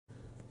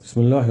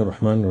بسم الله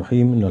الرحمن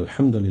الرحيم إن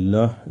الحمد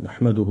لله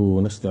نحمده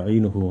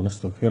ونستعينه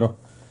ونستغفره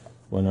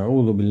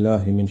ونعوذ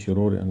بالله من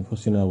شرور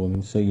أنفسنا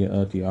ومن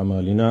سيئات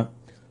أعمالنا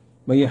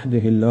من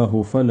يهده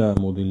الله فلا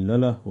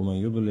مضل له ومن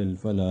يضلل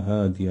فلا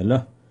هادي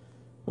له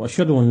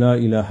وأشهد أن لا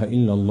إله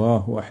إلا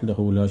الله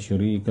وحده لا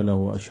شريك له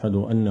وأشهد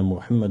أن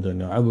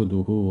محمدا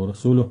عبده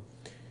ورسوله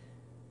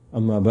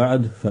أما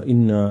بعد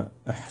فإن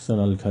أحسن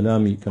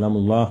الكلام كلام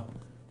الله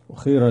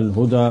وخير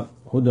الهدى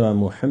هدى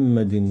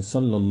محمد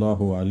صلى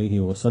الله عليه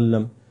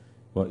وسلم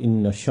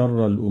وإن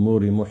شر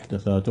الأمور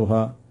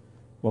محدثاتها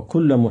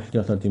وكل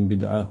محدثة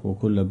بدعة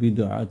وكل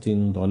بدعة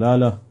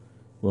ضلالة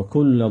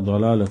وكل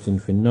ضلالة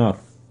في النار.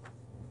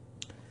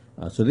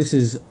 So this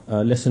is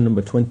lesson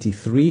number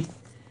 23,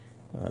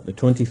 the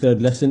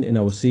 23rd lesson in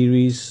our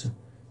series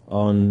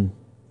on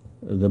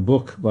the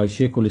book by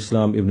Shaykh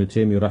al-Islam Ibn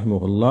Taymiyyah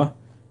rahimahullah,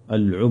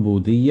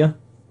 Al-Ubudiyyah,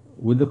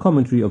 with the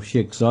commentary of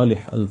Shaykh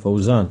Salih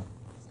al-Fawzan.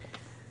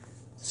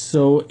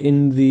 So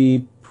in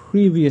the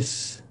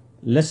previous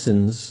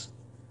lessons,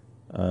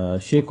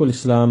 Shaykh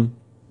al-Islam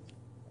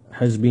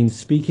has been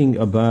speaking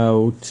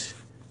about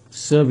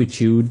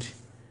servitude,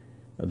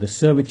 the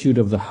servitude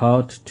of the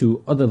heart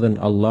to other than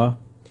Allah,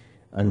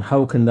 and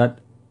how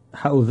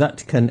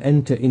that can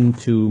enter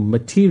into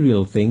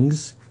material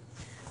things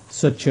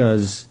such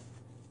as,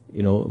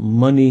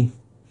 money,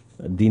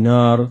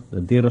 dinar,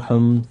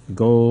 dirham,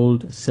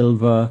 gold,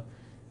 silver,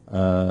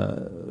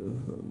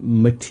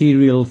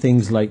 material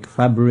things like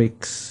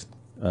fabrics,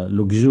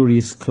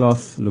 luxurious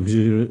cloth,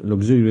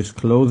 luxurious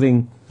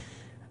clothing,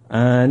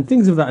 and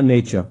things of that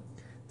nature.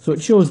 So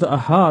it shows that a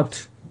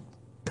heart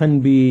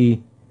can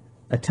be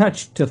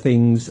attached to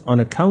things on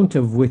account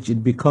of which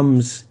it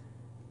becomes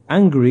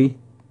angry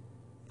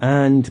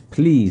and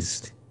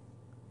pleased,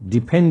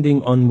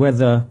 depending on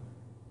whether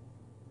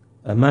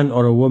a man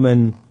or a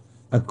woman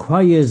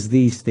acquires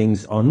these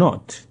things or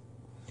not.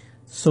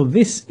 So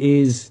this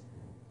is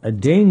a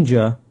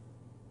danger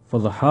for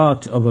the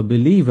heart of a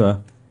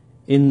believer,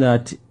 in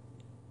that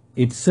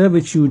its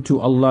servitude to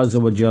Allah Azza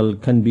wa Jal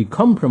can be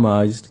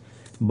compromised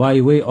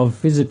by way of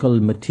physical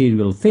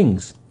material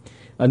things.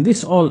 And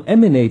this all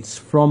emanates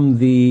from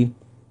the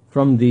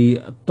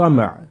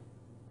tama'.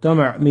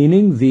 Tama'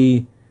 meaning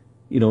the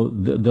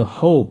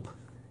hope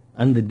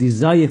and the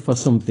desire for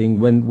something.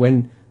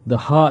 When the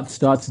heart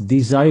starts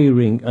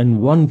desiring and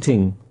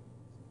wanting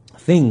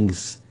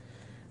things,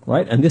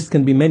 right? And this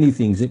can be many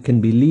things. It can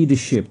be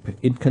leadership,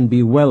 it can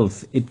be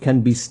wealth, it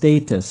can be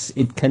status,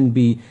 it can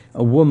be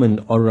a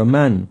woman or a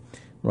man,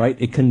 right?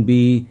 It can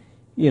be,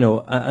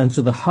 and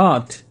so the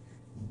heart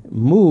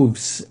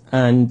moves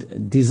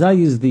and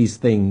desires these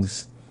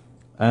things,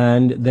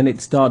 and then it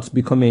starts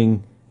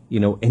becoming,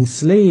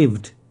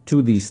 enslaved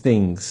to these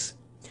things.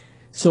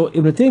 So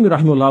Ibn Taymiyyah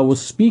rahimahullah was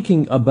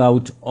speaking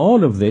about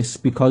all of this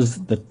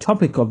because the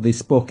topic of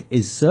this book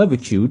is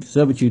servitude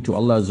to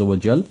Allah Azza wa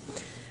Jal.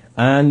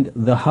 And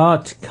the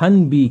heart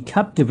can be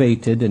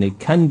captivated and it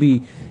can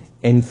be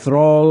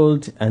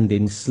enthralled and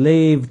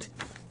enslaved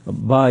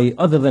by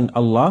other than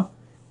Allah,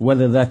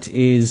 whether that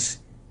is,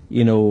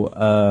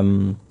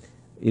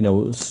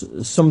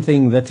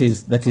 something that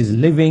is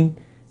living,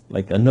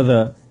 like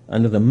another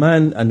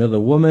man, another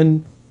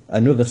woman,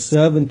 another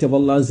servant of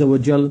Allah Azza wa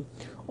Jal,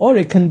 or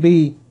it can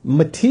be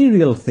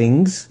material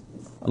things,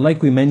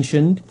 like we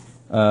mentioned,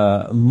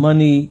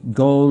 money,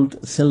 gold,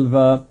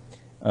 silver,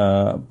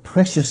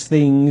 precious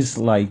things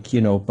like,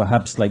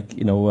 perhaps like,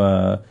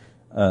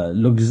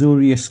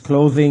 luxurious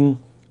clothing,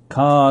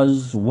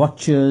 cars,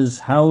 watches,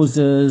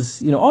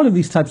 houses, all of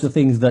these types of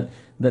things that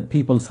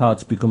people's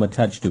hearts become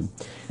attached to.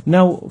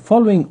 Now,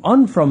 following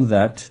on from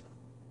that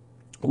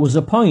was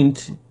a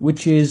point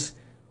which is,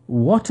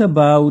 what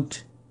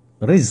about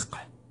rizq?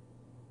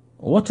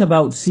 What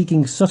about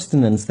seeking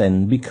sustenance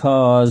then?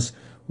 Because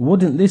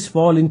wouldn't this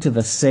fall into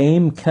the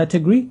same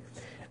category?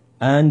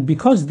 And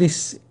because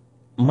this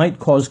might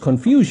cause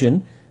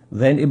confusion,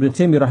 then Ibn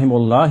Taymiyyah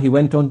rahimahullah, he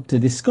went on to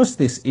discuss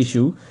this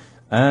issue,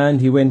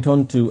 and he went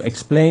on to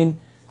explain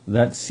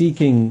that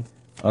seeking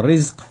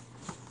rizq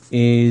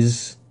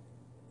is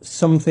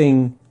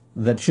something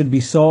that should be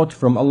sought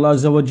from Allah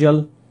Azza wa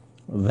Jal,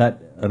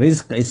 that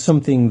rizq is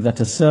something that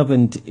a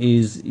servant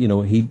is,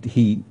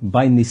 he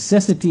by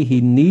necessity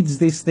he needs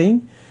this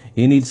thing.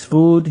 He needs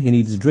food, he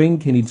needs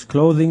drink, he needs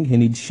clothing, he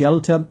needs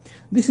shelter.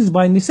 This is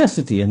by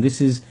necessity, and this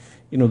is,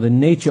 the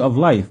nature of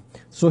life.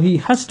 So he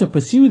has to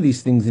pursue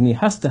these things, and he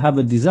has to have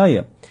a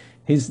desire.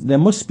 There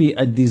must be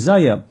a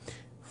desire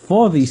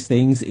for these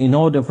things in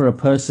order for a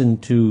person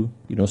to,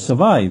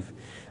 survive.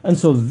 And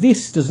so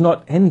this does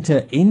not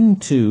enter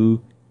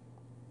into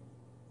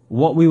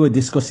what we were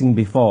discussing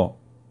before,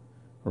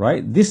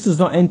 right? This does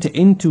not enter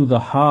into the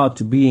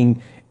heart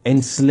being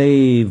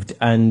enslaved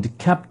and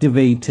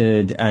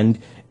captivated and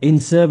in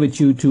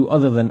servitude to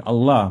other than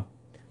Allah,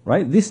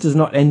 right? This does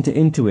not enter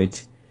into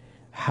it.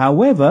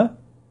 However,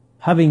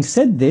 having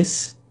said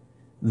this,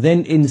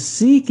 then in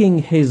seeking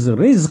his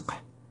rizq,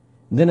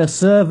 then a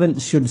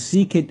servant should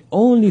seek it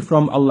only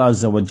from Allah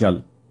Azza wa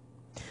Jal.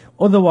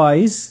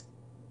 Otherwise,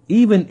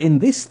 even in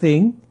this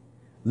thing,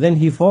 then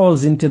he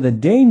falls into the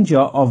danger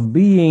of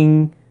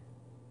being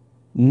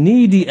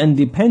needy and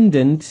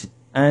dependent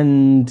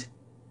and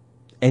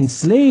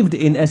enslaved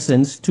in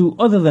essence to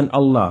other than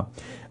Allah.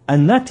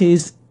 And that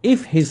is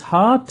if his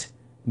heart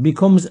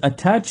becomes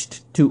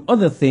attached to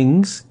other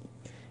things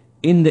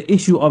in the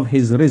issue of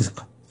his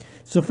rizq.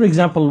 So for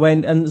example,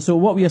 so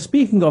what we are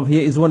speaking of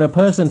here is when a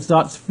person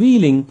starts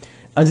feeling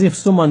as if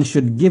someone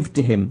should give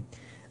to him,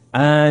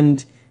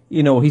 and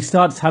he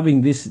starts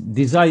having this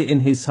desire in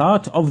his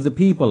heart of the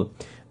people,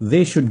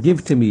 they should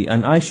give to me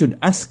and I should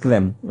ask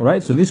them,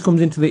 right? So this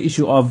comes into the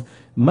issue of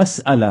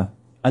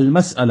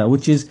al-mas'ala,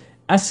 which is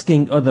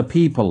asking other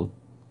people,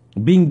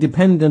 being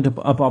dependent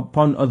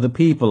upon other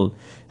people,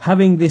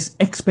 having this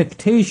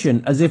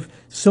expectation as if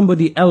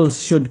somebody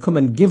else should come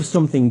and give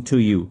something to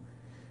you,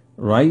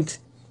 right?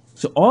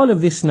 So all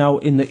of this now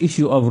in the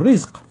issue of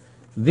rizq,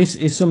 this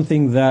is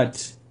something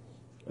that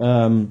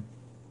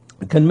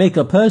can make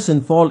a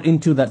person fall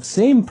into that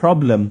same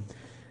problem,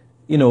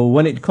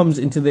 when it comes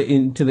into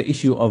the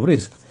issue of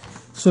rizq.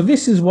 So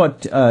this is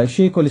what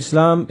Shaykh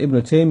al-Islam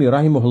Ibn Taymiyyah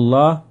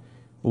rahimahullah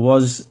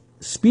was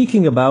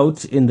speaking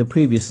about in the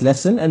previous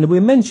lesson, and we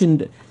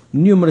mentioned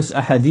numerous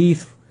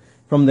ahadith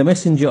from the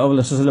Messenger of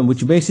Allah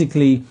which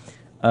basically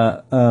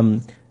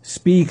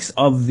speaks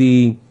of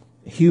the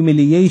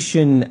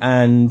humiliation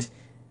and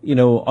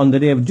on the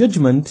Day of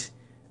Judgment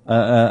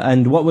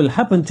and what will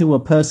happen to a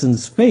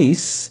person's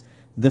face.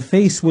 The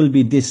face will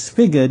be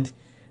disfigured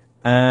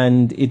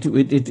and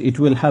it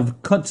will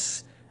have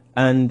cuts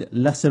and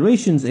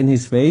lacerations in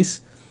his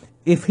face.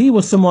 If he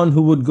was someone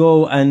who would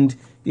go and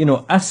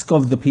ask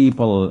of the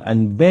people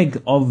and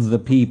beg of the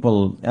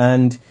people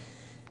and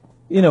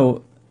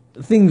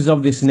things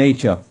of this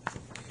nature.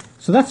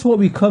 So that's what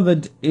we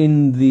covered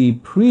in the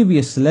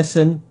previous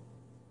lesson,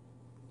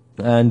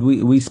 and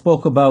we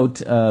spoke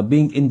about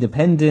being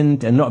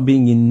independent and not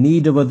being in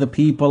need of other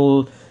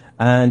people,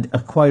 and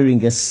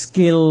acquiring a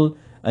skill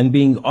and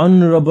being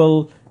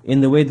honorable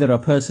in the way that a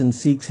person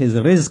seeks his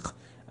rizq,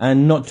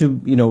 and not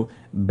to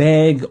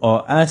beg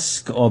or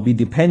ask or be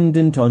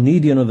dependent or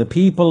needy on other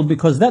people,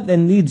 because that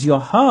then leads your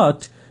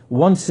heart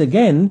once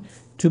again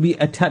to be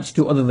attached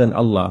to other than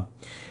Allah.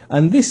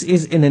 And this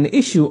is in an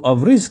issue of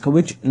rizq,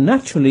 which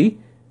naturally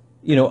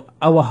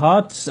our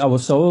hearts, our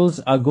souls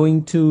are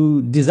going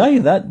to desire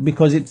that,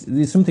 because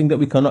it's something that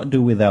we cannot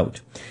do without.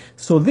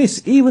 So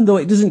this, even though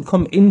it doesn't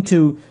come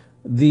into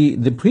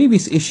the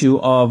previous issue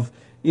of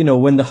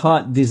when the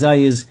heart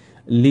desires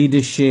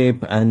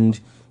leadership and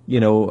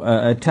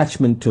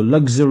attachment to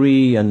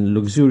luxury and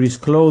luxurious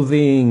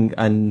clothing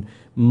and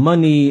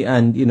money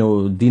and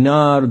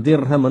dinar,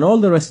 dirham and all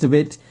the rest of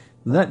it,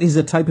 that is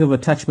a type of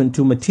attachment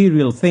to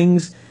material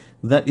things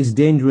that is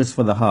dangerous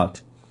for the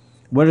heart.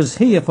 Whereas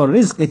here for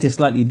rizq it is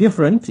slightly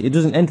different. It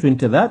doesn't enter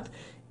into that,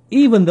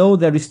 even though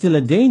there is still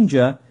a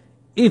danger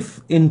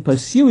if in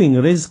pursuing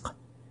rizq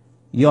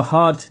your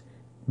heart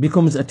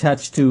becomes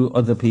attached to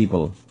other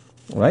people,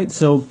 right?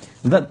 So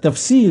that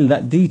tafsil,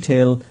 that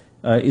detail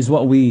is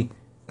what we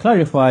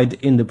clarified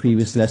in the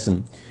previous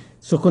lesson.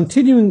 So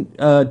continuing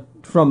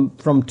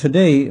from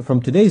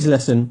today's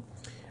lesson,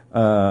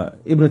 Ibn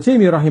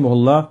Taymiyyah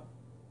rahimahullah,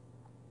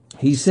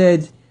 he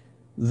said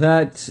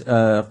that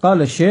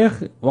قال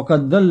الشيخ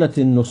وقد دلت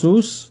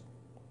النصوص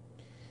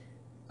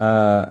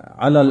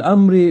على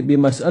الأمر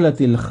بمسألة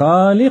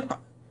الخالق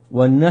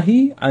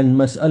والنهي عن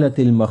مسألة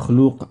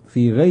المخلوق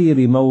في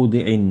غير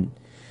موضع.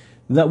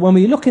 That when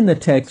we look in the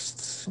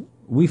texts,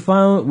 we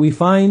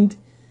find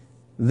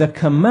the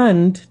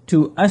command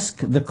to ask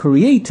the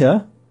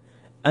Creator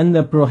and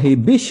the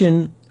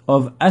prohibition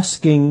of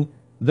asking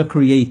the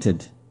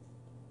created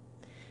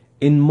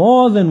in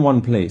more than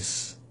one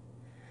place.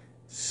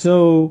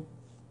 So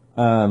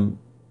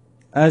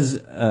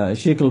as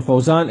Shaykh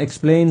al-Fawzan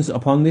explains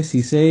upon this,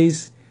 he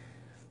says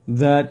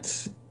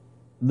that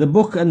the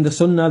book and the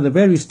sunnah, the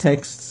various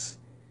texts,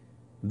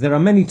 there are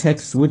many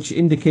texts which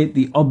indicate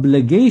the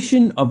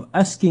obligation of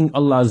asking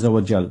Allah Azza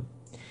wa Jal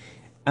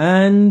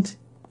and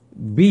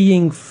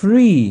being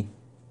free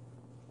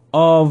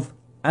of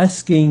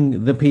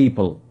asking the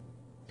people.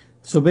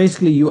 So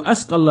basically you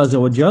ask Allah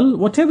Azza wa Jal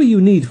whatever you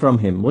need from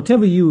Him,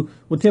 whatever you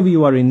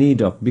are in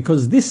need of,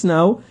 because this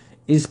now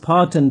is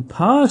part and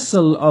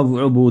parcel of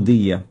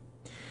ubudiyyah.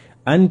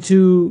 And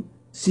to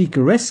seek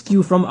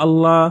rescue from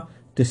Allah,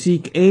 to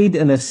seek aid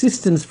and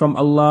assistance from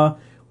Allah,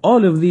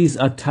 all of these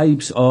are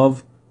types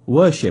of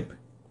worship.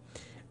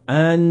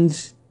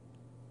 And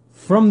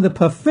from the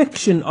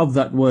perfection of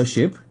that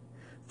worship,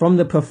 from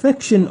the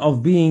perfection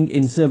of being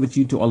in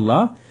servitude to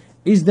Allah,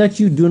 is that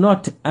you do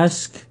not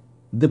ask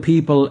the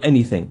people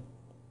anything.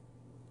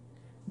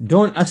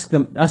 Don't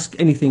ask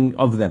anything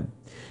of them,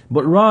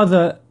 but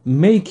rather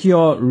make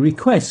your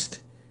request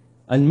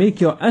and make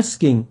your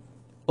asking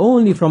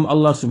only from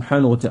Allah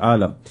subhanahu wa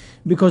ta'ala,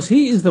 because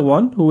He is the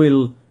one who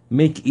will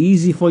make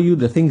easy for you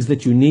the things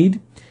that you need.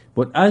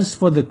 But as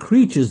for the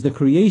creatures, the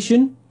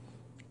creation,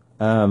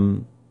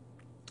 even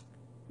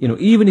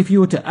if you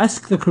were to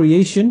ask the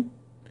creation,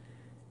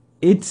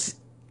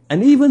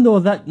 and even though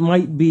that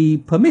might be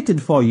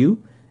permitted for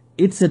you,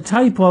 it's a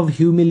type of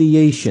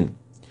humiliation.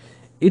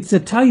 It's a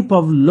type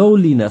of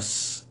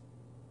lowliness.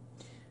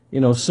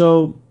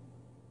 So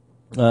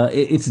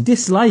it's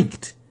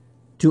disliked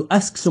to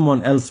ask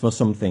someone else for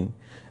something.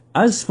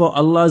 As for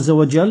Allah Azza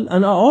wa Jal,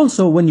 and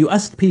also when you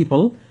ask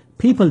people,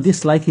 people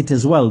dislike it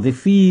as well. They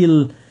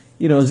feel,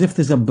 as if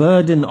there's a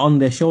burden on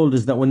their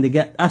shoulders, that when they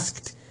get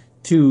asked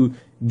to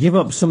give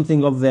up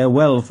something of their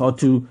wealth, or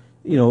to,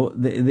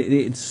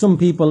 some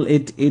people,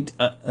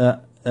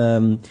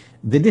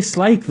 they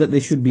dislike that they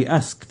should be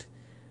asked.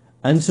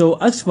 And so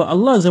as for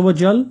Allah Azza wa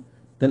Jal,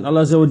 then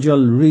Allah Azza wa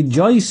Jal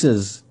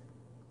rejoices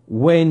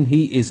when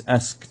He is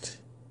asked.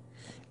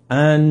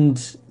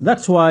 And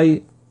that's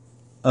why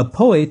a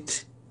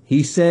poet,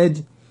 he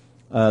said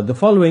the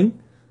following: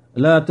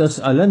 لا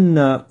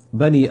تسألن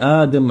بني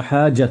آدم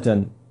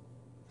حاجة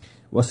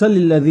وسل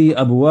الذي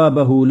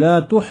أبوابه لا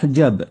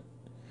تحجب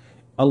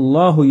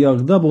الله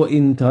يغضب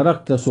إن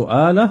تركت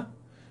سؤاله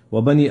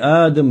وبني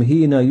آدم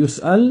حين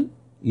يسأل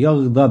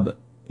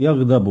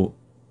يغضب.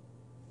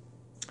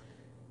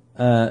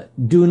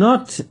 Do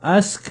not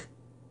ask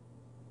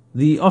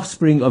the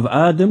offspring of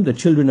Adam, the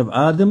children of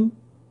Adam,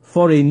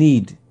 for a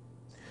need,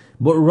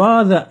 but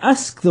rather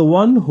ask the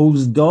one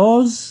whose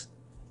doors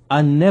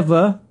are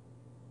never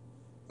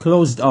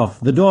closed off,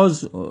 the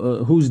doors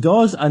whose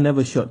doors are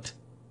never shut.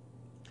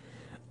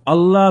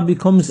 Allah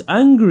becomes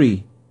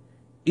angry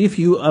if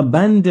you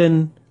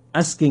abandon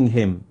asking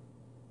Him.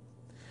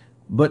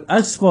 But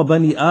as for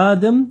Bani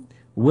Adam,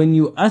 when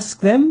you ask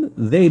them,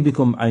 they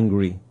become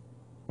angry.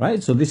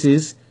 Right? So this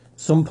is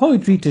some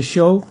poetry to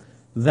show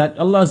that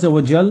Allah Azza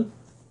wa Jal,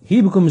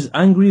 He becomes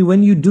angry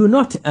when you do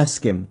not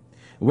ask Him,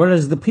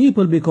 whereas the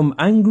people become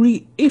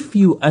angry if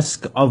you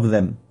ask of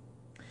them.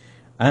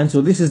 And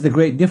so this is the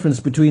great difference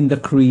between the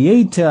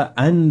Creator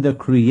and the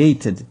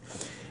created.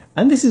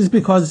 And this is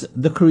because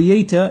the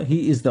Creator,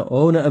 He is the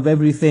owner of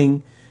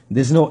everything.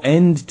 There's no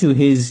end to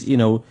His,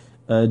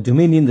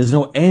 dominion. There's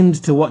no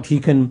end to what He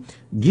can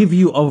give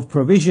you of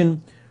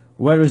provision.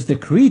 Whereas the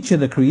creature,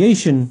 the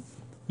creation,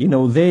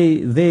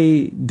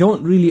 they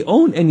don't really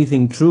own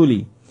anything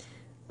truly.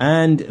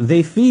 And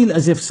they feel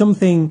as if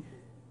something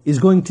is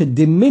going to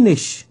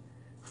diminish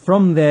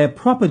from their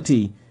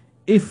property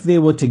if they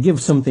were to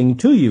give something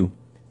to you.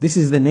 This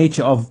is the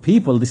nature of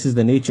people. This is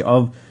the nature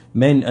of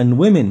men and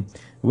women.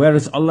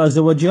 Whereas Allah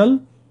Azza wa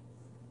Jal,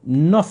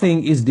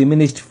 nothing is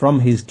diminished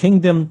from His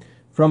kingdom,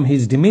 from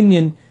His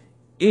dominion,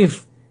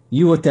 if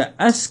you were to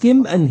ask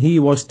Him and He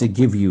was to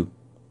give you.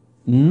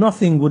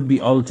 Nothing would be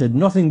altered,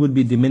 nothing would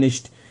be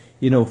diminished,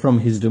 from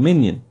His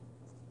dominion.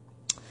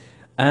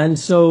 And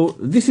so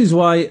this is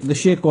why the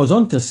Shaykh goes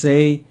on to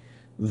say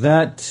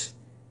that,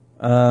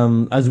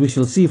 as we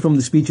shall see from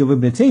the speech of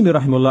Ibn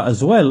Taymiyyah rahimahullah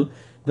as well,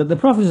 that the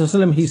Prophet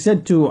ﷺ, he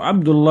said to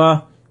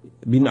Abdullah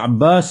bin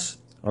Abbas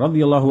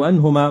radiyallahu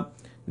anhuma,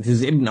 this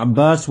is Ibn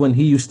Abbas when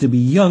he used to be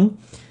young,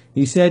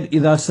 he said,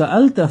 إِذَا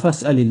سَأَلْتَ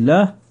فَاسْأَلِ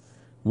اللَّهِ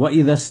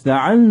وَإِذَا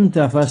اسْتَعَنْتَ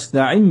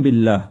فَاسْتَعِنْ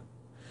بِاللَّهِ.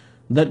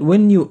 That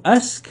when you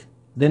ask,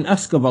 then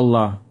ask of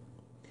Allah.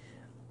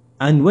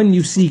 And when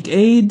you seek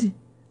aid,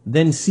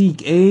 then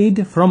seek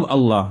aid from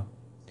Allah.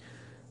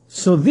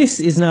 So this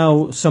is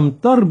now some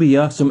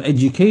tarbiyah, some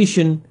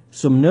education,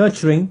 some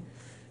nurturing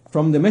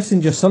from the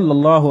Messenger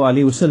sallallahu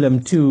alaihi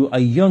wasallam to a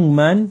young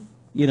man,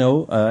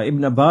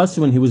 Ibn Abbas,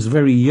 when he was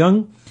very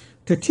young,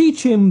 to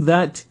teach him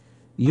that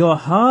your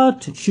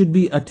heart should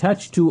be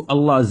attached to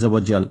Allah Azza wa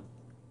Jal.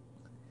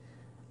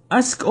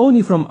 Ask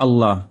only from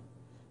Allah.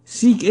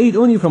 Seek aid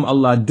only from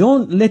Allah.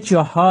 Don't let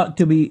your heart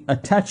to be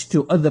attached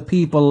to other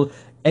people,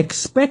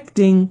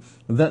 expecting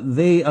that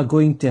they are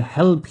going to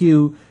help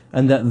you,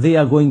 and that they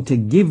are going to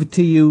give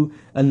to you,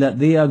 and that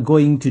they are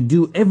going to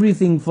do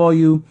everything for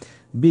you,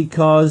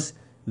 because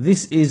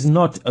this is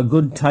not a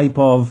good type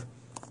of,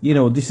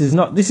 this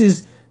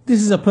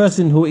is a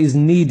person who is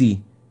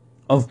needy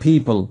of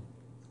people.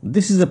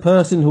 This is a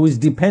person who is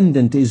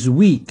dependent, is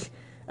weak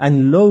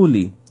and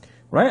lowly,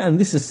 right? And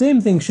the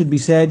same thing should be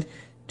said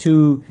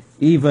to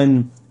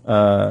even,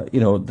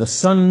 the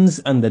sons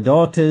and the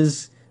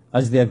daughters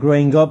as they are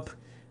growing up.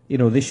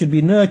 They should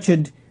be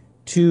nurtured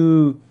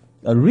to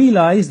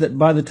realize that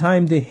by the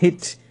time they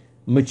hit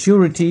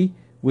maturity,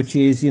 which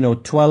is,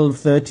 12,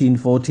 13,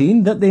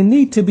 14, that they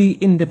need to be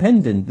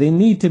independent. They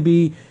need to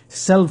be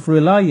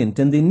self-reliant,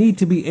 and they need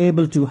to be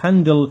able to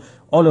handle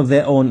all of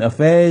their own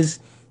affairs,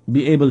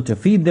 be able to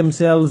feed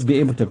themselves, be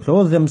able to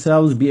clothe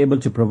themselves, be able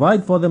to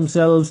provide for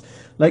themselves.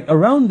 Like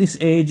around this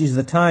age is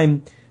the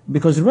time,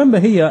 because remember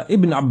here,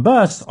 Ibn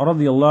Abbas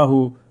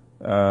radiyallahu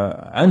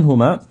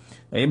anhuma,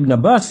 Ibn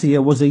Abbas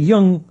here was a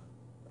young,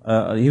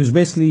 he was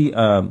basically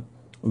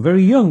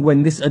very young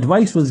when this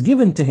advice was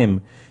given to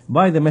him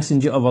by the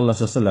Messenger of Allah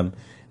sallallahu alaihi wasallam.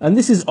 And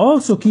this is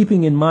also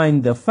keeping in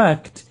mind the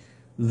fact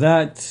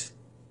that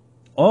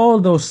all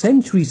those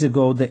centuries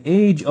ago, the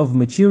age of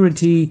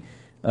maturity,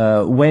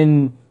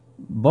 when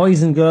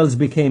boys and girls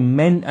became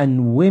men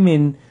and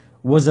women,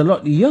 was a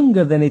lot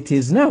younger than it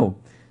is now.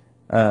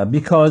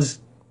 Because,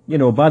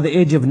 by the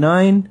age of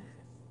 9,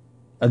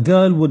 a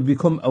girl would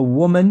become a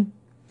woman,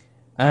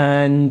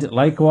 and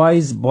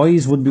likewise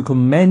boys would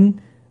become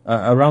men,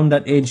 around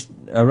that age,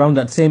 around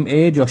that same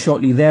age or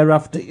shortly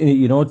thereafter,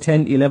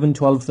 10, 11,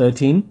 12,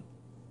 13.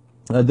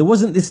 There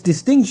wasn't this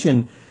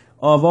distinction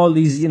of all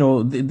these,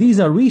 these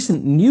are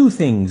recent new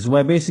things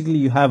where basically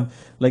you have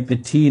like the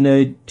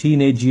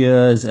teenage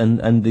years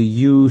and the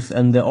youth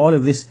and all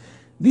of this.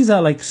 These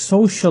are like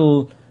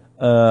social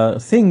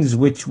things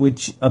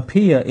which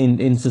appear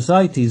in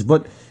societies.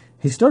 But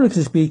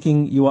historically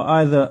speaking, you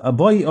are either a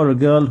boy or a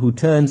girl who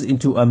turns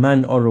into a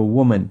man or a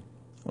woman,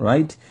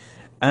 right?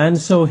 And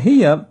so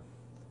here,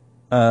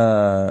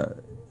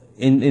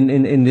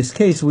 in this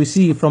case, we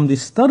see from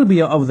this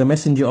tarbiyah of the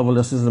Messenger of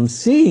Allah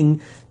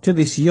saying to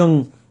this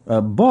young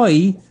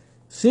boy,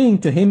 saying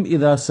to him,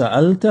 إِذَا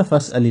سَأَلْتَ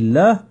فَاسْأَلِ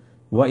اللَّهِ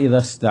وَإِذَا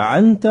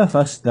اسْتَعَنْتَ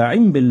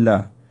فَاسْتَعِنْ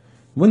بِاللَّهِ.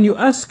 When you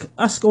ask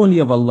only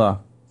of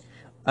Allah.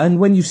 And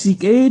when you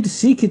seek aid,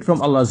 seek it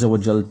from Allah Azza wa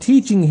Jal,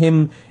 teaching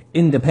him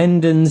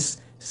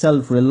independence,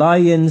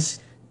 self-reliance,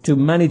 to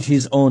manage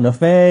his own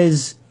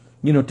affairs,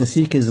 to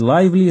seek his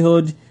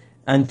livelihood,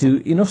 and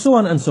to, so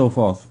on and so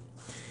forth.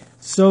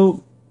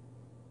 So,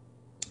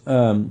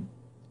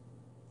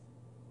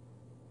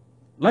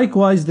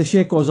 likewise, the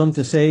Shaykh goes on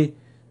to say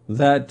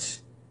that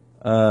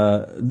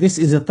this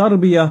is a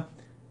tarbiyah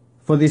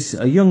for this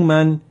young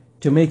man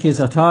to make his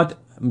heart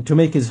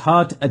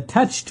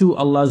attached to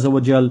Allah Azza wa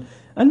Jal,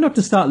 and not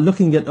to start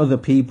looking at other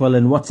people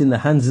and what's in the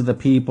hands of the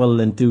people,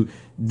 and to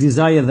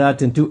desire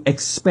that and to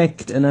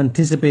expect and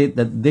anticipate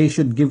that they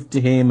should give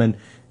to him, and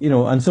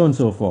and so on and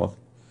so forth.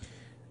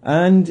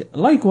 And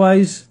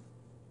likewise,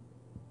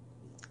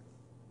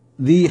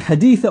 the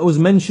hadith that was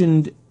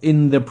mentioned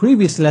in the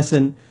previous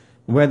lesson,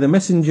 where the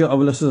Messenger of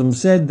Allah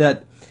said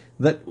that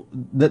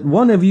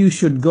one of you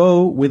should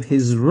go with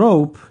his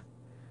rope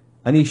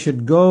and he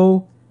should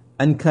go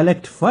and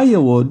collect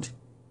firewood,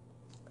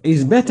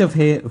 is better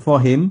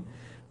for him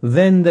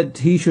than that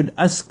he should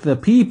ask the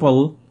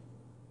people,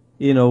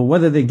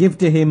 whether they give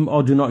to him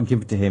or do not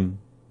give to him.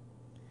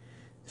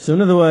 So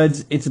in other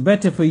words, it's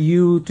better for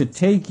you to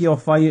take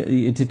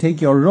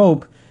your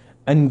rope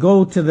and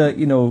go to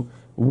the,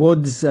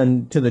 woods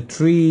and to the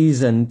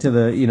trees and to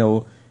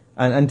the,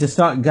 and to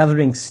start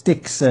gathering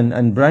sticks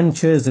and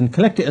branches and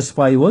collect it as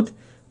firewood,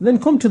 then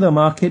come to the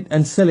market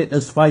and sell it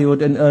as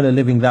firewood and earn a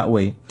living that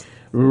way,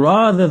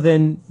 rather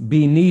than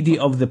be needy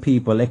of the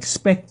people,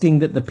 expecting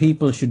that the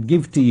people should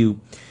give to you.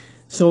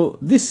 So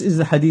this is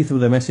the hadith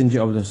of the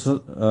Messenger of the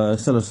Sallallahu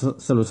Alaihi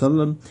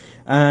Wasallam.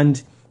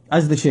 And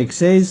as the Shaykh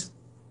says,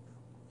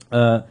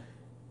 a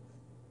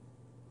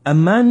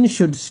man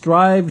should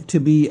strive to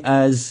be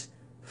as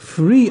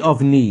free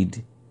of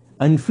need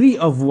and free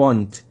of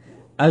want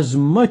as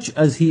much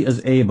as he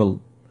is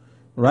able,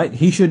 right?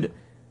 He should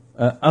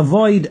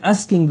avoid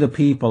asking the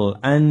people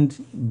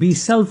and be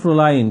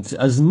self-reliant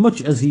as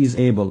much as he is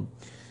able,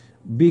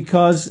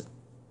 because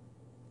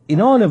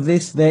in all of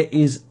this there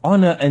is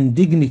honor and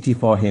dignity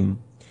for him,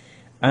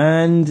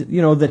 and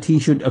that he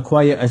should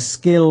acquire a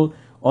skill,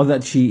 or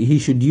that he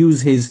should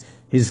use his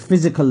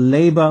physical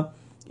labor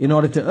in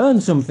order to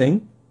earn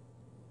something,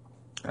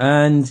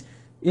 and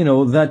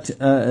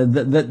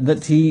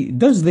that he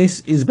does this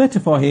is better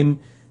for him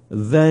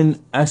than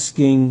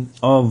asking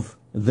of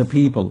the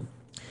people.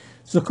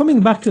 So coming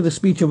back to the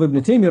speech of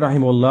Ibn Taymiyyah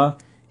rahimahullah,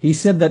 he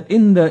said that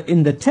in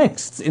the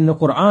texts, in the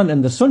Quran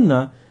and the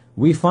Sunnah,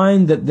 we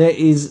find that there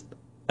is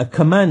a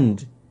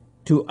command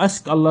to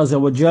ask Allah Azza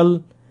wa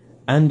Jal,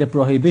 and a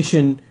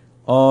prohibition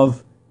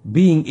of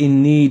being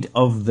in need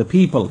of the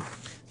people.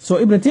 So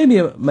Ibn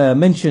Taymiyyah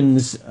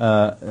mentions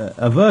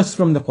a verse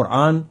from the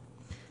Quran,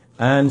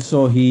 and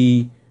so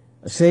he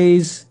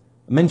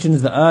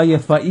mentions the ayah,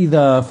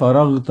 فَإِذَا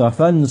فَرَغْتَ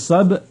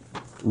فَانْصَبْ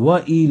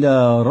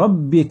وَإِلَى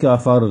رَبِّكَ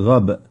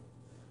فَارْغَبْ.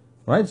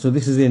 Right, so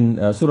this is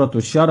in Surah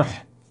Al-Sharh,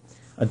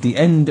 at the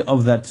end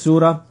of that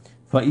surah,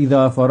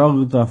 فَإِذَا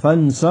فَرَغْتَ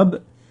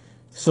فَانْصَبْ.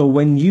 So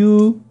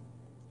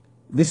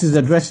this is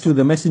addressed to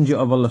the Messenger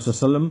of Allah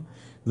sallallahu,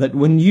 that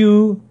when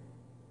you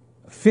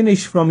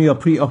finish from your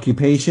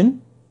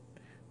preoccupation,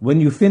 when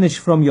you finish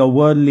from your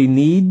worldly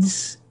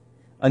needs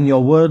and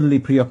your worldly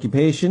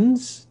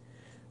preoccupations,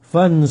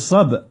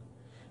 fansab,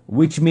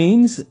 which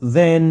means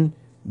then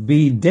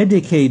be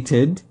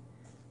dedicated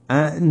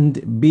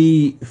and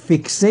be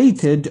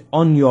fixated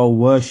on your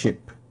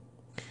worship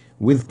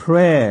with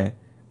prayer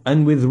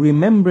and with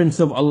remembrance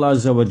of Allah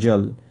Azza wa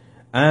Jal,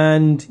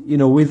 and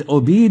with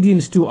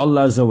obedience to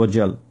Allah Azza wa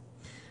Jal.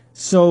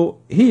 So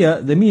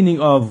here the meaning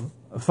of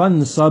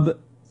fansab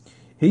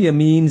here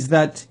means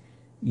that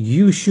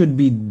you should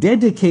be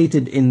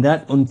dedicated in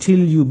that until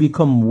you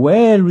become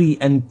weary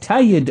and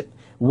tired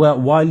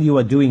while you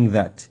are doing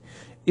that.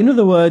 In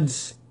other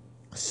words,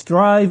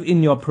 strive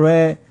in your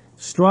prayer,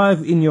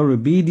 strive in your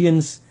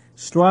obedience,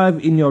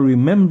 strive in your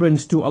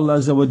remembrance to Allah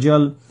Azza wa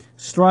Jal,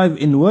 strive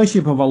in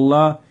worship of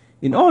Allah,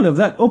 in all of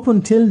that, up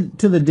until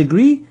to the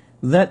degree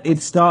that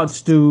it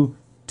starts to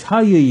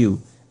tire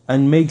you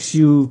and makes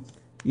you,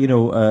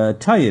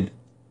 tired.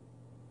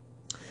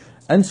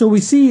 And so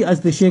we see,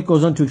 as the Shaykh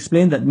goes on to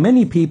explain, that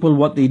many people,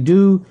 what they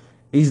do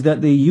is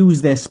that they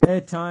use their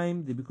spare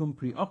time, they become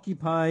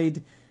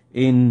preoccupied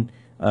in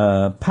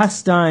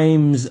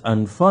pastimes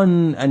and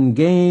fun and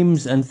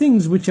games and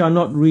things which are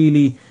not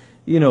really,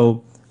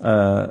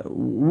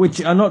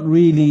 which are not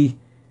really,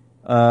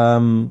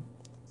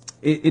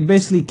 it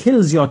basically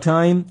kills your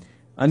time,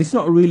 and it's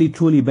not really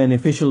truly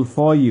beneficial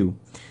for you.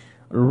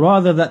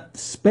 Rather, that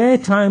spare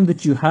time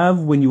that you have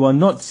when you are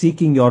not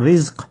seeking your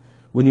rizq,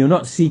 when you're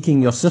not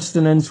seeking your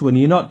sustenance, when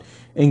you're not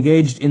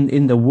engaged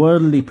in the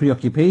worldly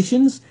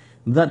preoccupations,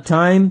 that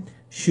time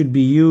should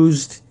be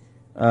used,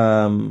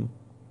 this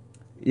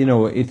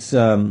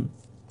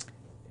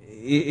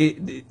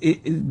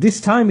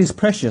time is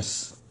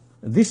precious.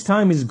 This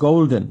time is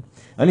golden.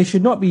 And it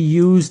should not be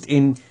used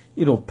in,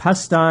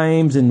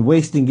 pastimes and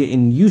wasting it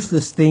in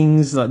useless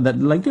things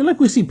like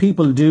we see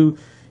people do,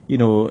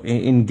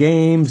 in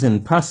games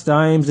and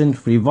pastimes and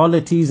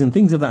frivolities and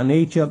things of that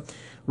nature.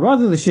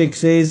 Rather, the Shaykh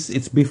says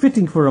it's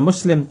befitting for a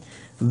Muslim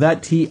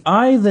that he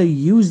either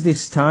use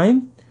this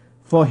time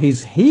for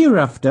his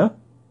hereafter,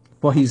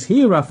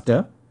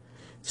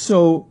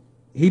 so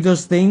he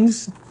does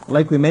things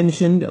like we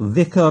mentioned,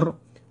 dhikr,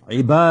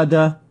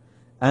 ibadah,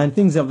 and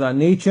things of that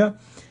nature,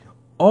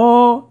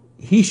 or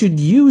he should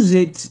use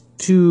it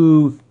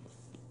to,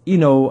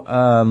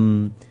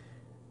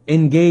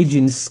 engage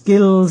in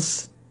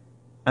skills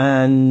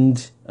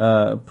and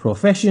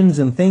professions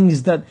and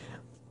things that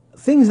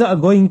are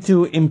going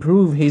to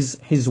improve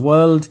his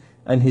world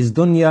and his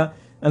dunya,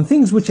 and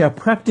things which are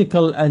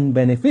practical and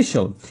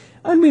beneficial.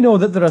 And we know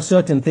that there are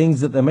certain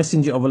things that the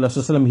Messenger of Allah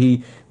ﷺ,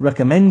 he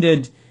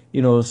recommended,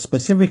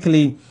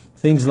 specifically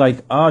things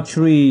like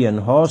archery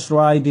and horse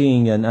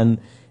riding and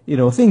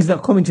things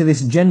that come into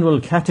this general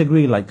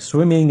category like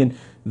swimming, and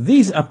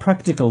these are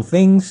practical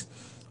things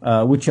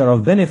which are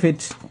of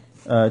benefit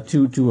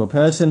to a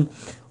person.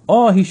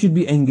 Or he should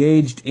be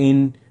engaged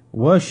in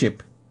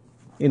worship.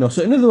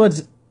 So in other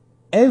words,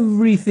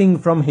 everything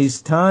from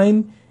his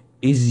time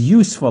is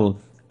useful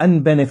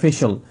and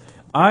beneficial,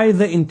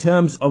 either in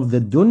terms of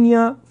the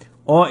dunya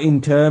or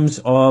in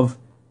terms of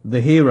the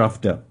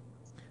hereafter.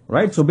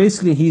 Right? So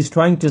basically he's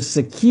trying to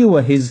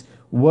secure his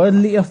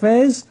worldly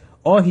affairs,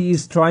 or he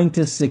is trying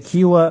to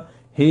secure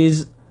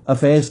his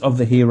affairs of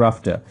the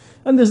hereafter.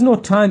 And there's no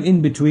time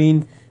in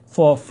between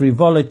for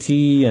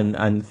frivolity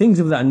and things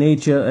of that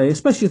nature,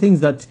 especially things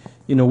that,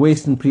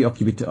 waste and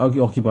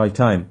preoccupy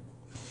time.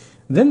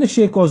 Then the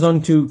Shaykh goes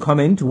on to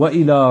comment,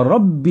 وَإِلَىٰ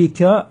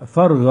رَبِّكَ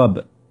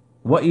فَارْغَبْ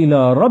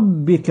وَإِلَىٰ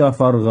رَبِّكَ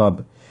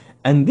فَارْغَبْ.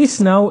 And this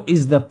now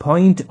is the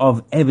point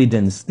of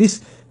evidence.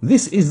 This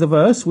is the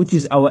verse which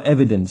is our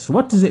evidence.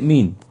 What does it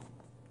mean?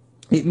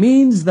 It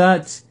means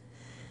that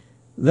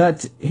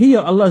here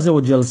Allah Azza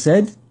wa Jal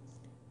said,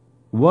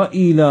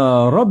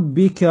 وَإِلَىٰ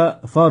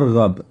رَبِّكَ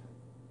فَارْغَبْ.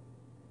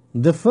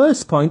 The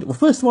first point,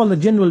 first of all, the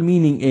general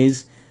meaning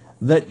is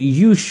that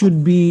you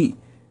should be,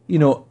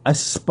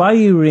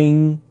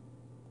 aspiring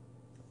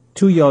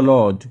to your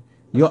Lord.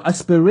 Your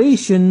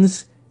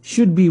aspirations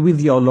should be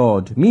with your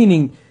Lord,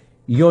 meaning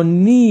your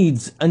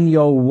needs and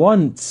your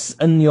wants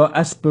and your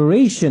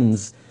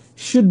aspirations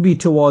should be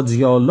towards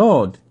your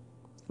Lord.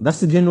 That's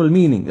the general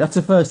meaning. That's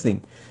the first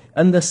thing.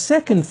 And the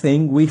second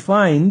thing, we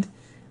find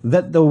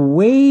that the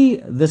way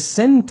the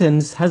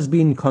sentence has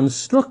been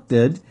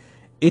constructed,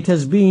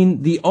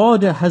 the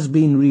order has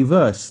been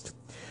reversed.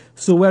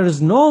 So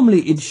whereas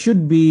normally it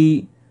should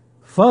be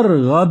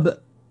فَارْغَبْ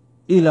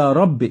إِلَىٰ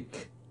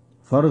رَبِّكَ,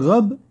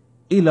 فَارْغَبْ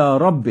إِلَىٰ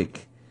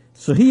رَبِّكَ.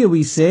 So here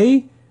we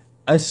say,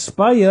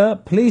 aspire,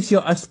 place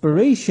your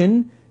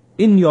aspiration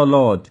in your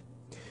Lord.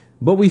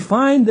 But we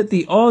find that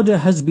the order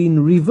has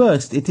been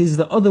reversed. It is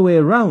the other way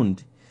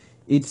around.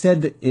 It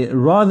said,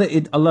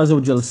 Allah Azza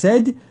wa Jal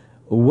said,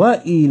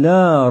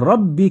 وَإِلَىٰ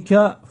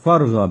رَبِّكَ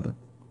فَارْغَبْ.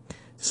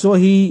 So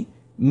he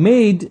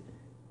made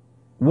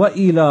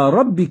وَإِلَىٰ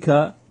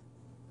رَبِّكَ,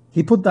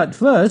 he put that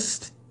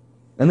first,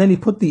 and then he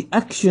put the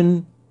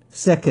action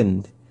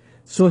second.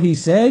 So he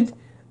said,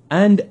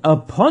 and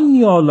upon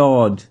your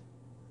Lord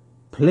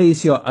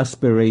place your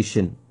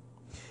aspiration.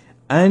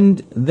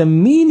 And the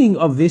meaning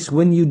of this,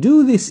 when you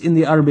do this in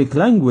the Arabic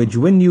language,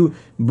 when you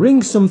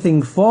bring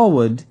something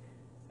forward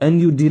and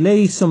you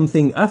delay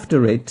something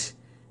after it,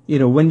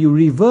 when you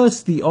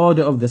reverse the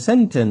order of the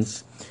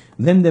sentence,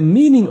 then the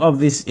meaning of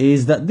this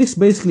is that this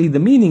basically, the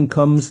meaning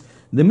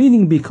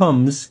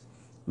becomes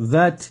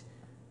that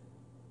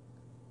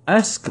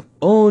ask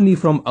only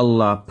from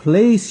Allah,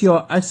 place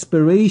your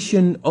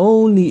aspiration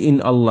only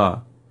in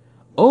Allah.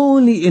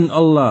 Only in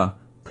Allah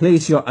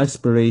place your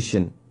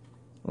aspiration.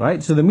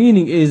 Right? So the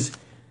meaning is,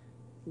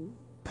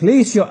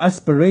 place your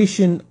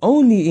aspiration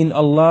only in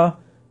Allah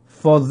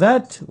for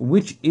that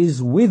which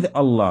is with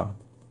Allah.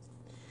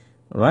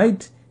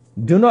 Right?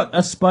 Do not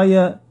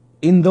aspire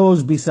in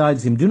those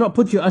besides Him. Do not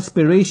put your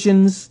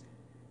aspirations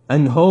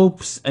and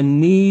hopes and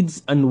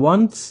needs and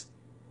wants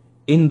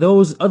in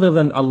those other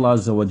than Allah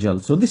Azza wa Jal.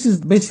 So this is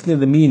basically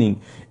the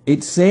meaning.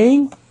 It's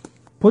saying,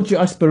 put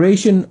your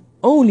aspiration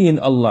only in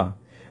Allah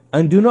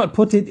and do not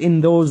put it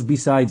in those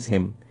besides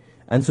Him.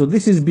 And so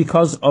this is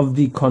because of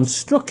the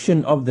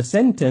construction of the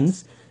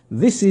sentence.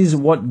 This is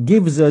what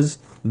gives us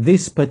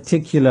this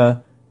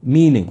particular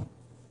meaning.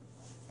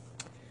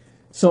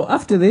 So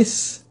after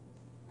this,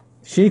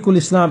 Shaykh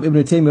al-Islam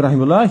Ibn Taymiyyah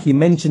rahimahullah, he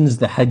mentions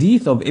the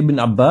hadith of Ibn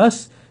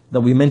Abbas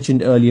that we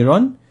mentioned earlier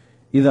on.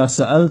 إِذَا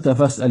سَأَلْتَ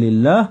فَاسْأَلِ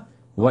اللَّهِ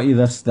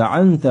وَإِذَا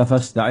اسْتَعَنْتَ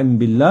فَاسْتَعِنْ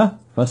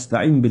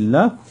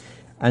بِاللَّهِ.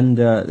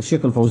 And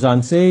Shaykh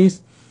al-Fawzan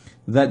says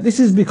that this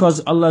is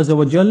because Allah Azza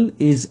wa Jal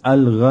is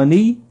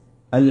Al-Ghani,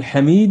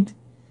 Al-Hamid,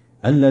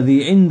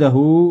 الَّذِي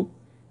عِنْدَهُ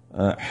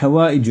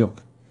حَوَائِجُكَ.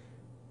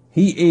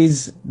 He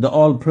is the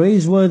all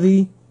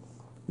praiseworthy,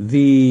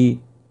 the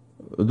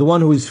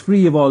one who is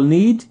free of all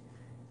need,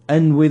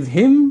 and with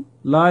him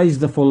lies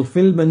the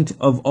fulfillment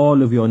of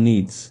all of your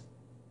needs.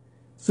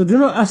 So do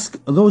not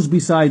ask those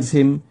besides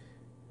him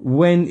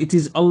when it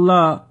is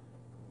Allah,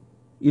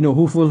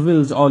 who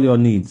fulfills all your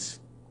needs.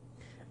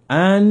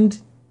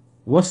 And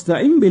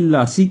wasta'in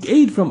billah, seek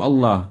aid from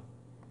Allah.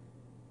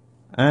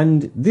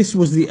 And this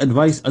was the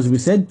advice, as we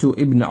said, to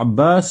Ibn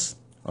Abbas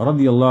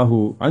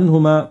radiyallahu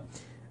anhuma,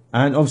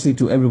 and obviously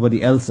to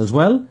everybody else as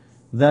well,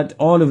 that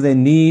all of their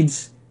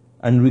needs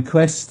and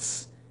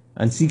requests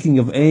and seeking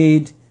of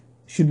aid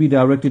should be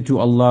directed to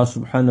Allah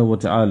subhanahu wa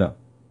ta'ala.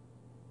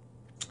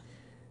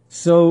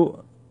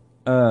 So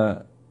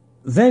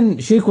then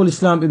Shaykh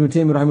al-Islam Ibn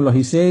Taymiyyah rahimahullah,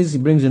 he says, he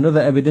brings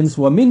another evidence,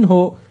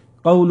 وَمِنْهُ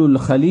قَوْلُ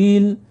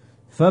الْخَلِيلِ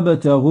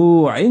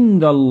فَبَتَغُوا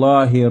عِنْدَ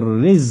اللَّهِ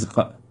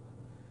الرِّزْقَ.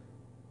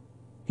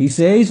 He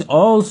says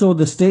also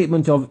the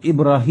statement of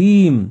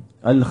Ibrahim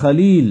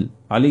al-Khalil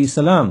alayhi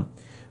salam,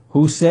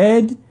 who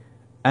said,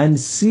 and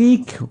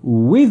seek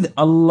with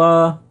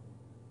Allah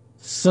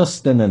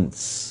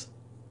sustenance.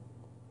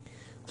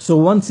 So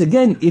once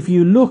again, if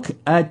you look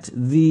at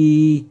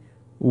the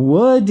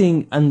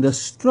wording and the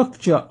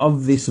structure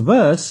of this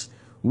verse,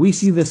 we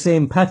see the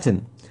same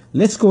pattern.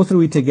 Let's go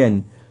through it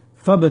again.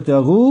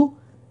 فَابْتَغُوا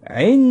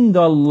عِنْدَ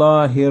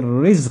اللَّهِ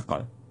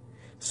الرِّزْقَ.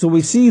 So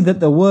we see that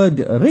the word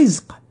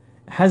rizq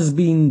has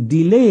been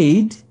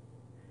delayed,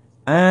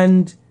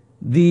 and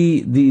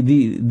the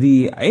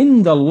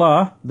عِنْدَ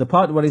Allah, the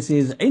part where it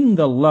says عِنْدَ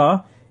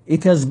Allah,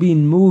 it has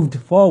been moved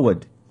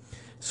forward.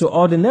 So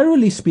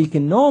ordinarily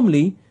speaking,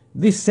 normally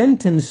this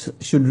sentence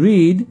should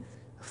read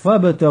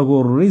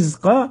فَابْتَغُوا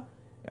الرِّزْقَ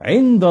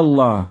عِنْدَ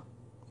اللَّهِ.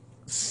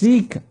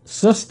 Seek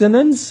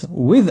sustenance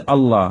with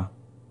Allah.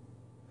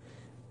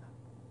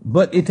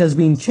 But it has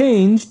been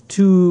changed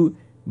to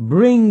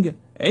bring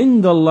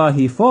عِنْدَ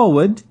اللَّهِ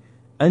forward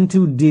and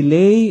to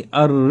delay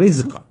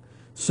الرِّزْقَ.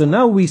 So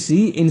now we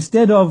see,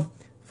 instead of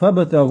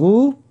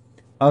فَابْتَغُوا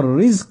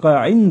الرِّزْقَ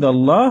عِنْدَ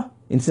اللَّهِ,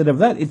 instead of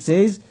that it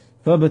says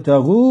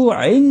فَابْتَغُوا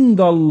عِنْدَ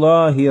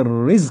اللَّهِ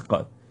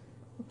الرِّزْقَ.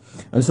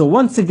 And so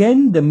once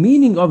again, the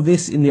meaning of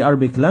this in the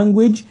Arabic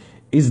language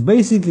is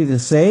basically to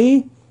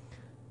say,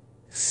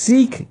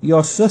 seek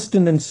your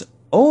sustenance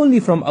only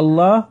from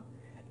Allah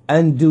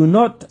and do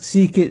not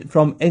seek it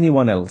from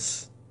anyone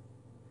else.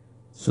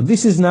 So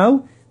this is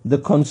now the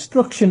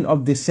construction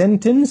of the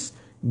sentence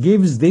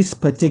gives this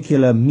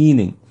particular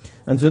meaning.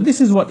 And so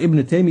this is what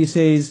Ibn Taymiyyah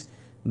says,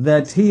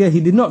 that here he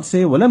did not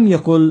say وَلَمْ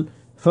يَقُلْ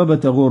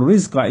فَابْتَغُوا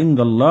الرِّزْقَ عِنْدَ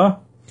اللَّهِ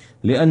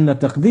لِأَنَّ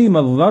تَقْدِيمَ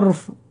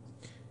الظَّرْفِ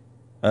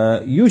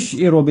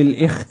يشعر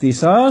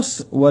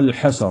بالاختصاص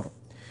والحصر.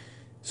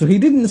 So he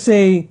didn't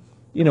say,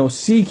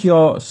 seek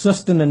your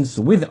sustenance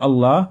with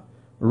Allah.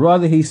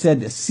 Rather he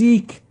said,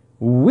 seek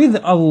with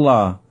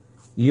Allah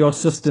your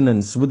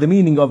sustenance, with the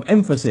meaning of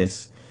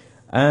emphasis.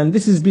 And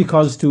this is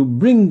because to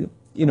bring,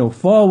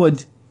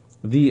 forward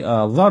the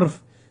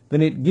dharf,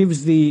 then it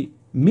gives the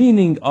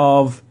meaning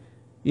of,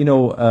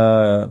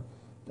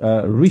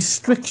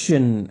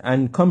 restriction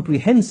and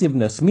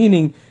comprehensiveness,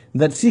 meaning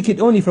that seek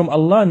it only from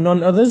Allah,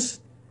 none others,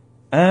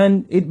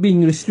 and it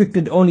being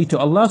restricted only to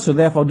Allah, so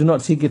therefore do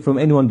not seek it from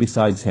anyone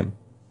besides Him.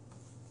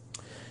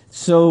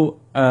 So,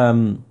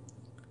 and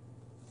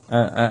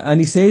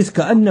he says,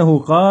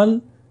 كَأَنَّهُ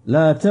قَالَ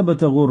لَا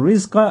تَبْتَغُوا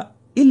الرِّزْقَ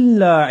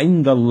إِلَّا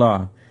عِنْدَ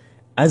اللَّهِ.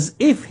 As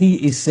if he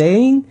is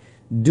saying,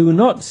 do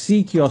not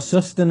seek your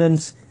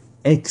sustenance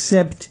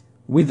except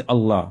with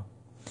Allah.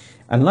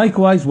 And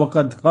likewise,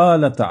 وَقَدْ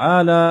قَالَ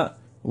تَعَالَى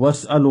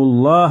وَاسْأَلُوا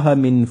اللَّهَ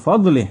مِنْ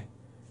فَضْلِهِ.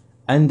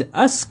 And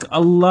ask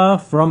Allah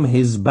from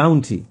His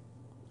bounty.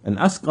 And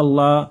ask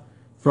Allah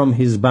from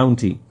His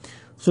bounty.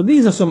 So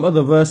these are some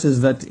other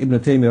verses that Ibn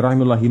Taymiyyah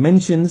rahimahullah he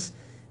mentions.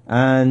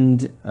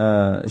 And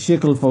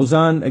Shaykh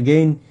al-Fawzan,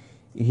 again,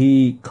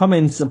 he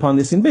comments upon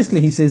this. And basically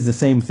he says the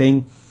same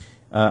thing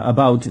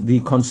about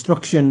the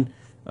construction,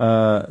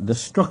 the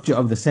structure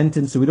of the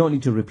sentence. So we don't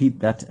need to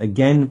repeat that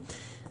again.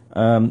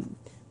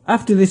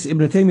 After this,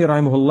 Ibn Taymiyyah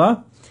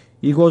rahimahullah,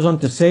 he goes on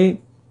to say,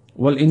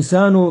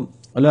 وَالْإِنسَانُ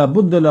لَا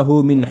بُدَّ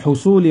لَهُ مِنْ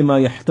حُصُولِ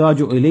مَا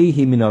يَحْتَاجُ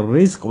إِلَيْهِ مِنَ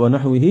الرِّزْقِ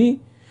وَنَحْوِهِ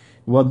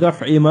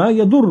وَدَفْعِ مَا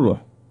يَضُرُّهُ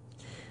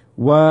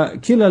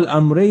وَكِلَا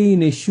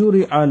الْأَمْرَيْنِ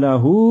شُرِعَ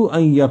لَهُ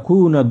أَنْ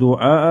يَكُونَ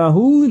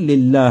دُعَاءَهُ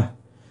لِلَّهِ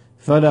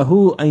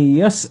فَلَهُ أَنْ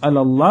يَسْأَلَ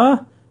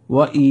اللَّهِ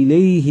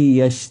وَإِلَيْهِ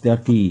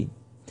يَشْتَقِي.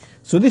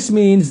 So this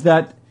means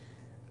that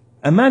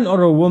a man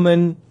or a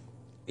woman,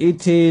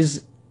 it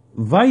is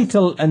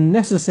vital and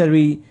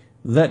necessary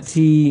that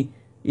he,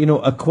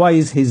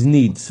 acquires his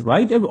needs,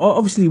 right?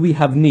 Obviously we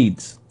have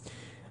needs.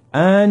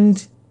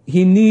 And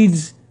he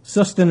needs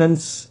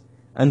sustenance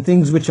and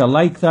things which are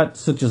like that,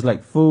 such as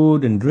like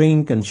food and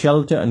drink and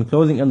shelter and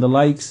clothing and the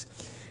likes.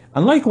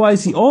 And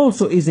likewise, he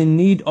also is in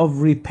need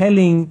of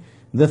repelling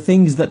the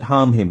things that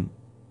harm him.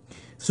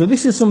 So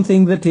this is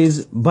something that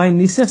is by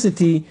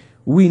necessity.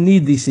 We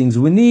need these things.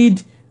 We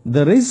need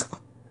the rizq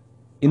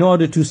in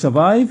order to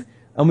survive,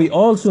 and we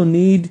also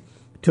need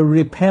to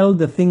repel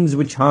the things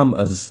which harm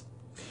us.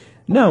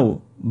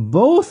 Now,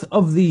 both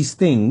of these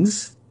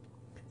things,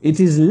 it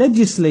is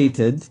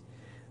legislated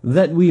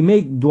that we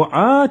make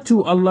dua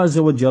to Allah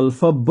Azza wa Jal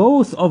for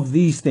both of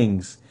these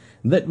things,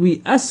 that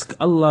we ask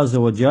Allah Azza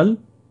wa Jal,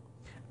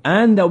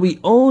 and that we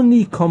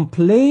only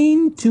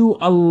complain to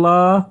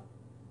Allah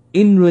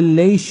in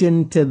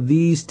relation to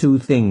these two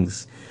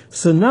things.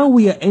 So now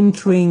we are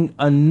entering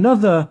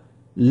another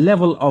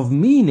level of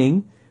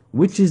meaning,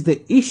 which is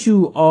the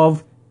issue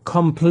of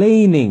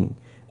complaining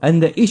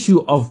and the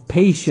issue of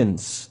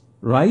patience,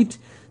 right?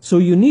 So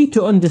you need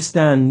to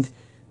understand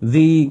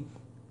the,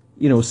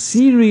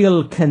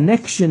 serial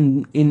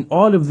connection in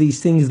all of these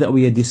things that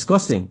we are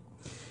discussing.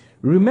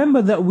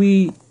 Remember that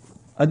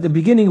at the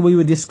beginning, we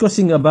were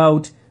discussing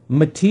about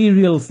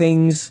material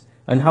things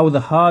and how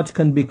the heart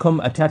can become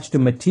attached to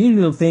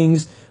material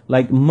things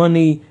like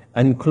money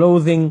and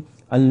clothing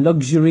and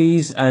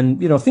luxuries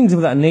and, things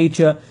of that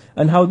nature,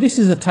 and how this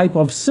is a type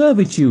of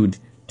servitude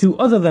to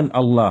other than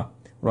Allah,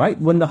 right?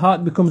 When the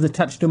heart becomes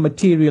attached to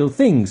material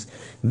things,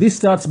 this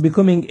starts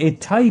becoming a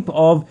type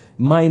of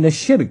minor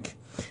shirk,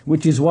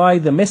 which is why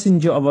the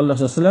Messenger of Allah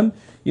ﷺ,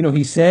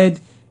 he said,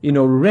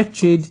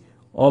 wretched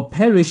or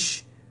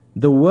perish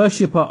the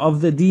worshipper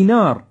of the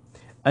dinar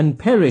and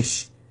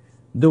perish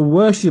the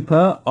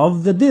worshipper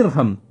of the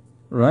dirham,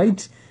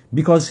 right?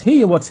 Because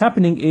here what's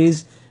happening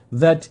is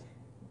that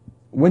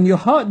when your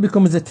heart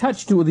becomes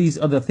attached to these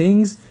other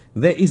things,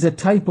 there is a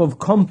type of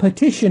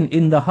competition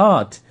in the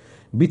heart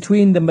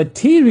between the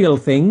material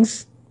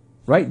things,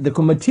 right? The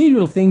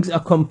material things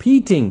are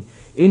competing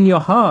in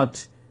your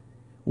heart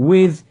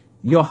with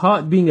your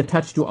heart being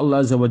attached to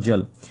Allah Azza wa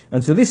Jal.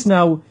 And so this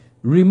now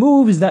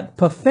removes that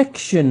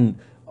perfection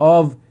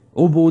of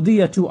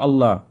ubudiyyah to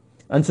Allah.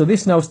 And so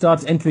this now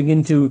starts entering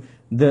into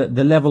the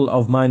level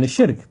of minor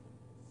shirk.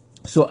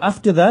 So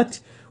after that,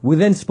 we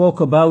then spoke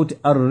about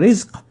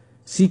ar-rizq,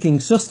 seeking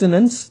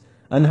sustenance,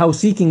 and how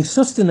seeking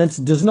sustenance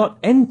does not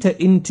enter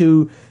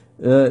into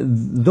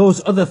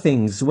those other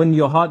things when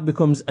your heart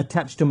becomes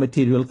attached to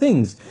material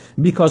things.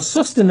 Because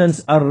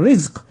sustenance,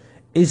 ar-rizq,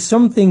 is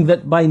something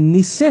that by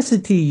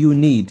necessity you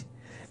need.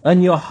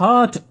 And your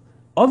heart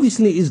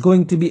obviously is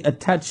going to be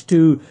attached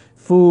to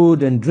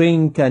food and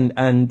drink and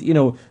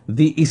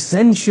the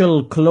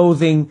essential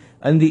clothing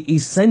and the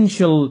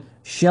essential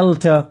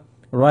shelter,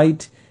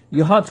 right?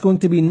 Your heart's going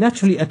to be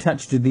naturally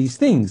attached to these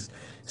things.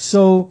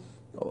 So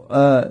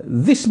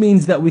this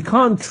means that we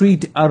can't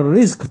treat our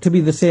rizq to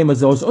be the same as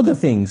those other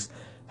things.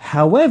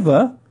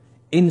 However,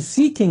 in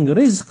seeking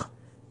rizq,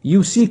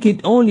 you seek it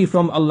only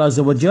from Allah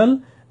Azza wa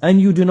Jal, and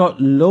you do not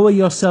lower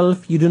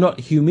yourself, you do not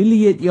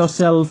humiliate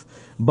yourself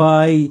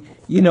by,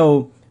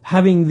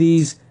 having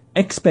these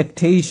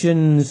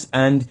expectations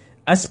and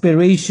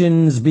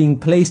aspirations being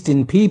placed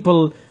in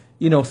people,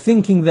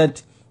 thinking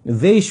that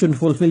they should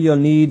fulfill your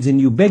needs,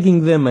 and you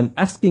begging them and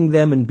asking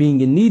them and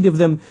being in need of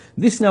them.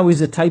 This now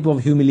is a type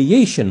of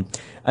humiliation.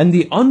 And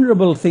the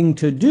honorable thing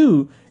to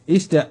do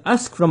is to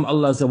ask from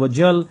Allah Azza wa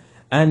Jal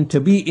and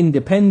to be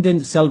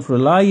independent,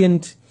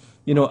 self-reliant,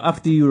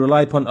 after you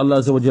rely upon Allah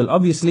Azza wa Jal,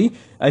 obviously,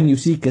 and you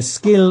seek a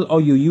skill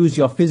or you use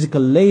your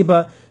physical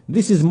labor.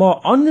 This is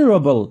more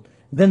honorable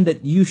than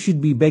that you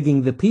should be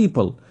begging the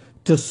people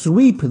to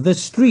sweep the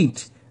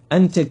street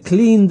and to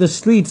clean the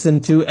streets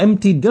and to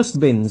empty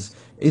dustbins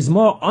is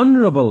more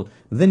honorable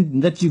than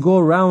that you go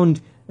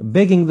around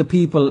begging the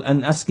people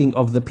and asking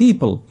of the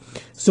people.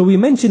 So we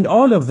mentioned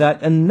all of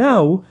that, and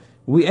now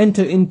we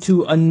enter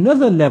into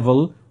another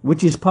level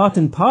which is part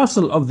and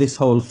parcel of this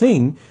whole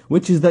thing,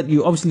 which is that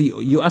you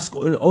ask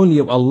only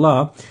of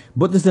Allah,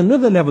 but there's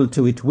another level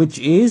to it, which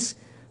is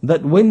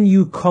that when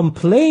you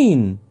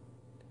complain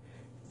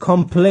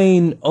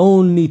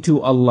only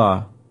to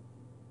Allah,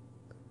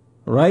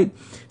 right?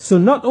 So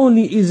not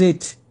only is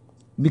it,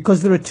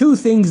 because there are two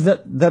things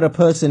that a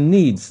person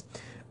needs.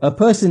 A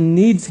person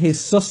needs his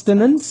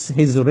sustenance,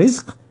 his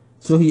rizq,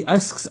 so he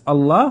asks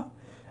Allah,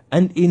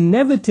 and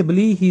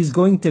inevitably he's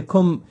going to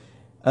come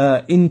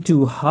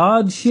into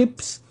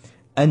hardships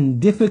and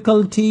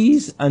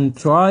difficulties and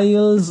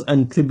trials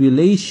and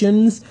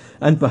tribulations,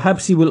 and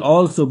perhaps he will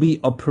also be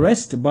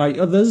oppressed by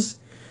others.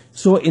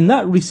 So in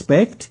that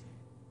respect,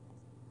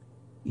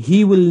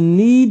 he will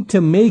need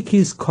to make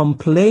his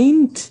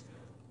complaint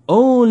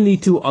only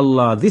to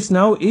Allah. This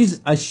now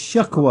is a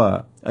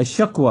shakwa.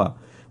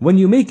 When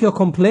you make your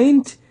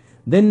complaint,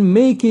 then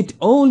make it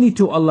only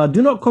to Allah.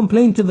 Do not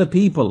complain to the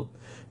people,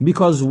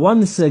 because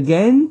once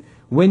again,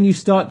 when you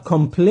start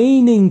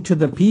complaining to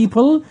the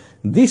people,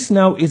 this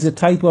now is a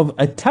type of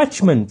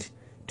attachment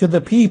to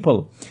the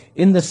people.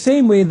 In the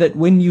same way that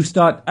when you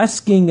start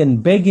asking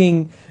and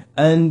begging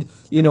and,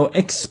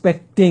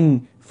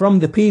 expecting from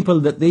the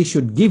people that they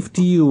should give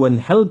to you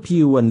and help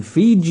you and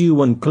feed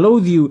you and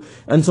clothe you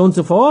and so on and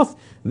so forth.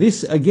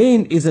 This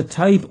again is a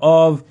type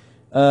of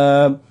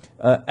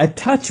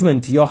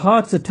attachment, your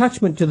heart's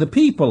attachment to the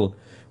people,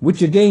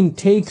 which again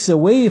takes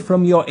away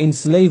from your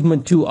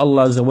enslavement to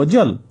Allah Azza wa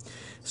Jal.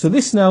 So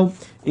this now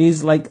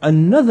is like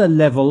another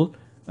level,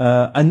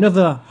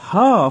 another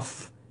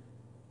half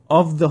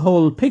of the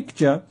whole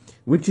picture,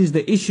 which is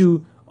the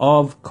issue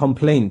of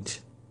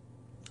complaint.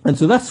 And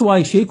so that's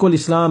why Shaykh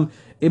al-Islam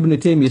Ibn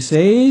Taymiyyah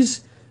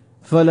says,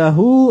 فَلَهُ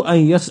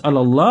أَن يَسْأَلَ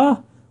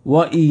اللَّهِ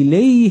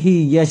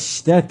وَإِلَيْهِ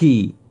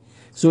يَشْتَكِي.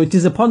 So it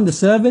is upon the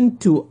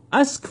servant to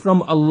ask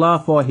from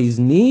Allah for his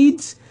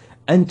needs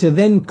and to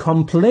then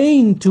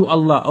complain to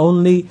Allah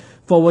only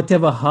for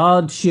whatever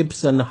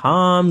hardships and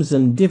harms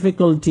and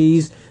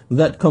difficulties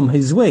that come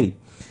his way.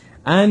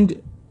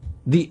 And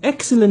the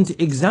excellent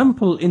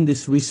example in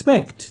this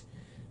respect,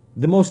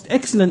 the most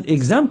excellent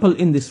example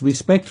in this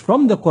respect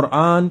from the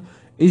Quran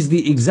is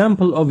the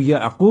example of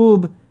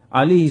Ya'qub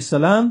alayhi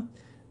salam,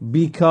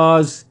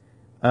 because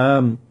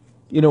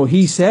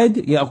he said,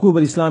 Ya'qub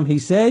alayhi salam, he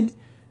said,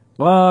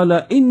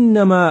 قال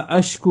إنما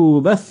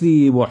أشكو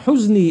بثي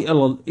وحزني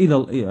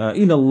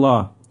إلى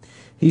الله.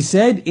 He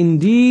said,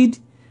 indeed,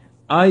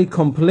 I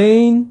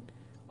complain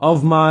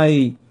of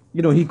my,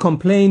 he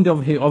complained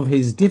of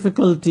his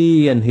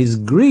difficulty and his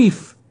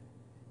grief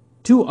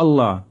to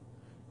Allah.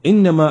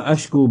 إنما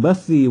أشكو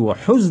بثي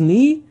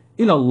وحزني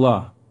إلى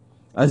الله,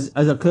 as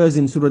occurs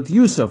in Surah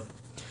Yusuf.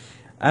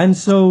 And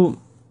so,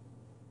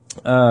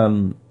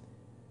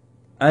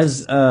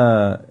 as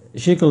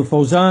Shaykh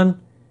al-Fawzan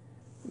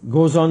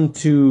goes on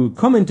to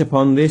comment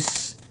upon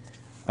this,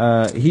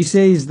 he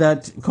says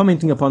that,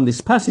 commenting upon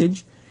this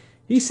passage,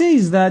 he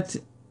says that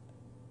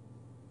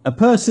a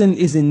person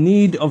is in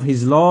need of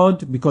his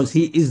Lord because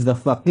he is the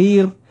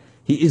faqir,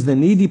 he is the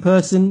needy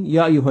person.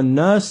 Ya ayyuhan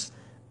nas,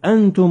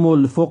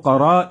 antumul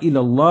fuqara ila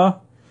Allah,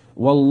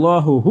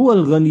 wallahu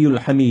huwal ghaniyul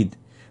hamid.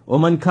 O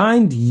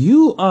mankind,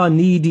 you are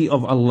needy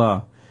of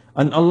Allah,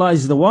 and Allah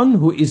is the one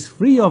who is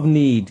free of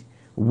need,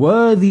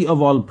 worthy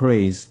of all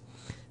praise.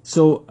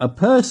 So a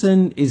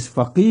person is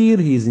faqir,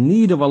 he is in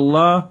need of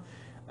Allah,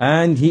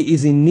 and he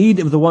is in need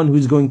of the one who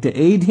is going to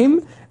aid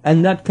him,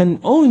 and that can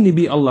only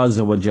be Allah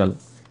Azza wa Jal.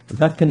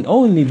 That can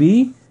only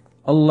be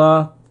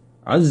Allah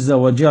Azza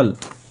wa Jal.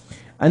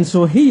 And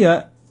so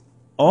here,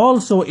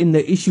 also in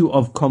the issue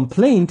of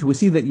complaint, we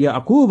see that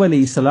Ya'qub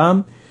alayhi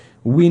salam,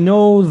 we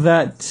know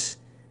that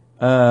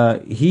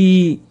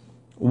he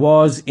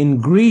was in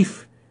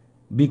grief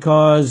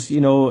because,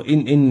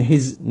 in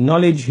his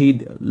knowledge,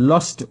 he'd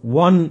lost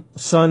one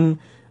son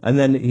and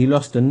then he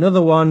lost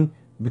another one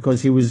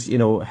because he was,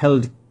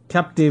 held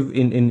captive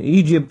in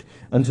Egypt.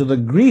 And so the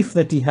grief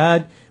that he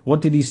had,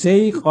 what did he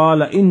say?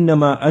 قَالَ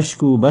إِنَّمَا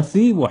أَشْكُو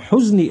بَثِي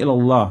وَحُزْنِي إِلَى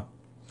اللَّهِ.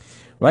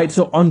 Right,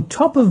 so on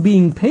top of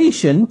being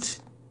patient,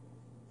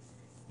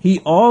 he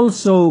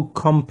also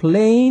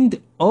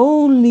complained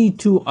only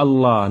to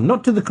Allah,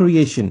 not to the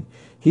creation.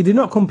 He did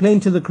not complain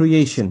to the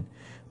creation.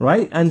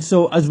 Right? And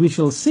so, as we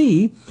shall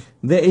see,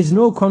 there is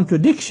no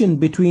contradiction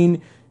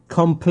between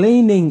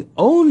complaining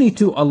only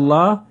to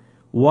Allah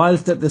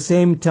whilst at the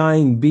same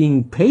time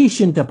being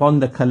patient upon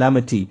the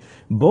calamity.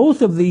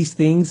 Both of these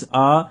things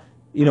are,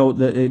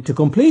 to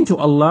complain to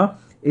Allah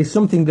is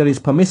something that is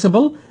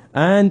permissible,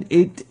 and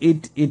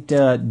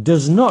it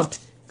does not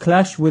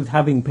clash with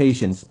having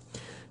patience.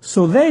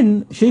 So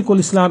then, Shaykh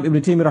al-Islam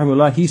Ibn Taymiyyah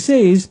rahimahullah, he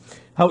says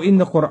how in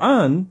the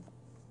Quran,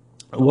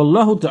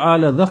 وَاللَّهُ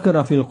تَعَالَى ذَكَرَ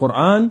فِي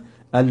الْقُرْآنِ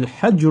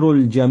الحجر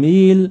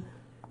الجميل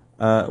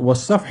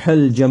والصفح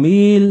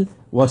الجميل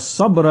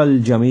والصبر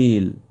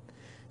الجميل.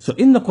 So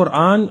in the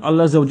Quran,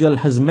 Allah Azza wa Jal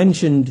has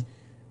mentioned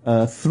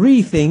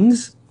three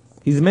things.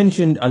 He's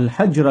mentioned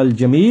al-hajr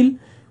al-jamil,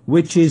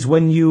 which is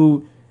when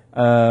you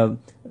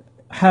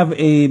have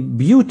a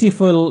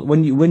beautiful,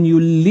 when you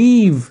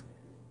leave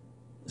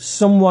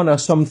someone or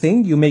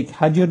something, you make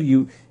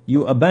hajr,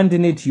 you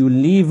abandon it, you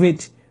leave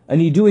it,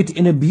 and you do it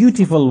in a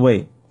beautiful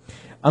way.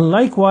 And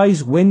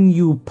likewise, when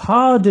you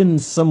pardon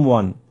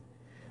someone,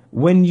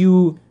 and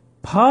you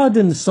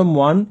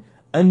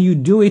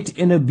do it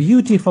in a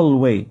beautiful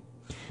way.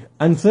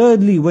 And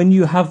thirdly, when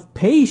you have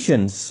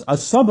patience,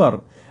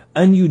 as-sabr,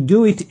 and you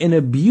do it in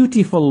a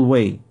beautiful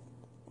way.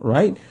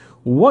 Right?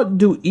 What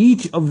do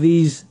each of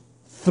these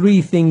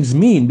three things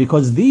mean?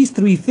 Because these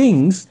three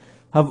things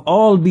have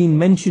all been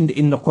mentioned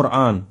in the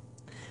Quran.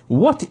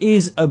 What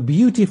is a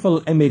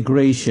beautiful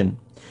emigration?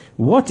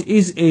 What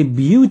is a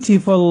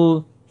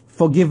beautiful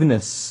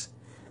forgiveness?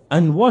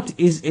 And what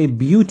is a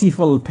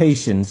beautiful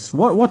patience?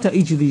 What are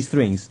each of these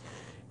things?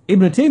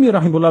 Ibn Taymiyyah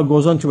rahimahullah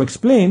goes on to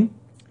explain.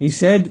 He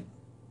said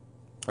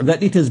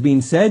that it has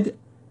been said,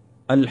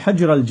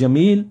 Al-Hajr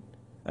al-Jamil,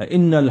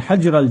 Inna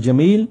al-Hajr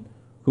al-Jamil,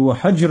 huwa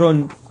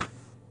hajrun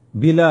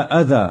bila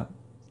adha,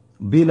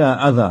 bila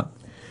adha.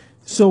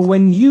 So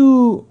when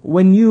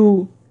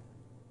you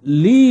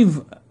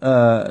leave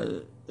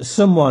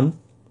someone,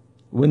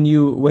 when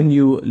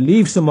you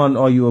leave someone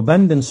or you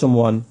abandon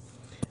someone,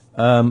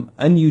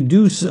 and you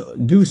do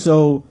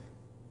so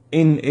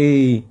in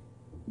a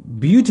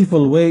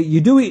beautiful way,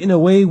 you do it in a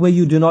way where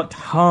you do not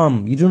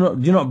harm, you do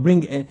not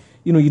bring,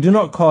 you do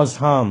not cause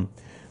harm,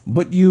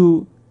 but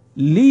you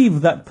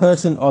leave that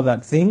person or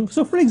that thing.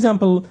 So for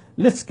example,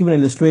 let's give an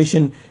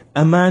illustration.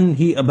 A man,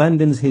 he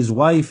abandons his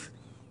wife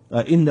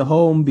in the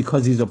home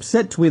because he's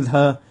upset with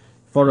her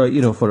for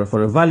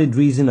a valid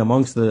reason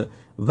amongst the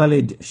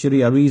valid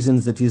Sharia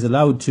reasons that he's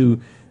allowed to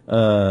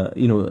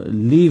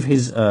leave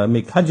his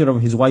make hajr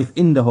of his wife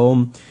in the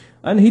home.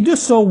 And he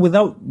does so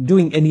without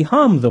doing any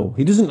harm, though.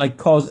 He doesn't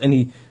cause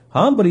any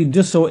harm, but he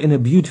does so in a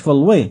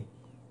beautiful way,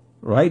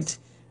 right?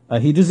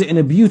 He does it in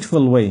a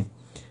beautiful way,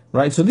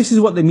 right? So this is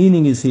what the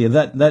meaning is here,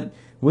 that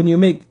when you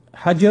make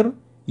hajr,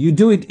 you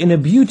do it in a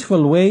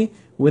beautiful way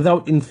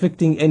without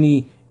inflicting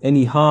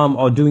any harm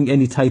or doing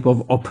any type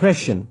of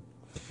oppression.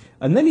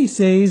 And then he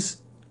says,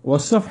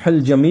 وَصَفْحَ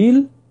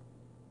الْجَمِيلِ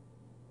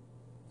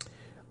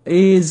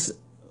is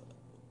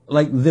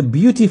like the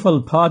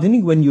beautiful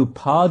pardoning. When you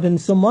pardon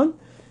someone,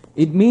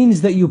 it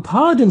means that you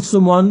pardon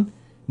someone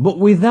but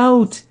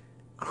without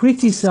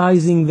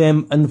criticizing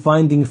them and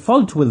finding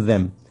fault with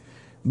them.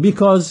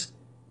 Because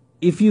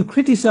if you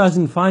criticize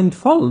and find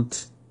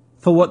fault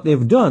for what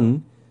they've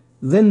done,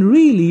 then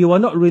really you are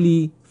not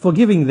really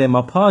forgiving them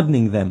or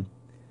pardoning them.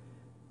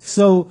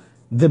 So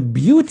the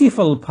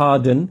beautiful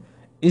pardon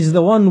is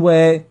the one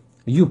where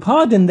you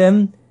pardon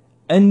them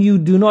and you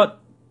do not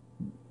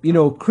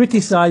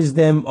criticize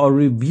them or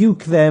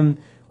rebuke them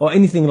or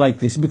anything like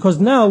this. Because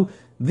now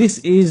this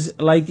is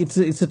like, it's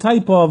a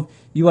type of,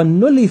 you are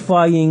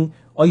nullifying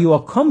or you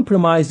are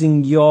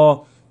compromising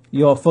your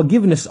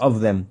forgiveness of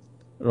them,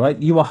 right?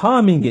 You are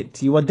harming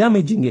it, you are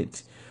damaging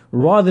it.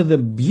 Rather, the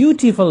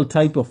beautiful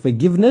type of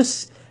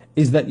forgiveness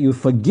is that you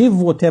forgive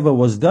whatever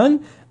was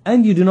done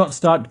and you do not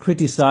start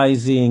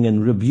criticizing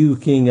and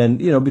rebuking, and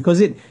because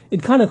it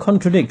kind of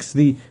contradicts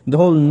the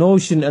whole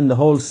notion and the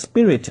whole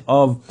spirit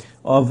of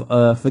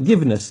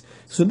forgiveness.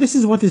 So this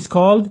is what is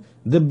called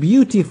the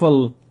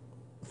beautiful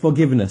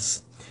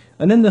forgiveness.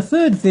 And then the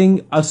third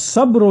thing,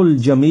 as-sabrul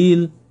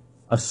jameel.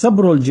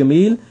 As-sabrul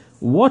jameel,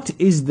 what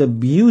is the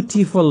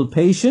beautiful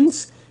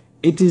patience?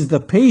 It is the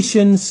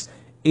patience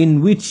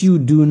in which you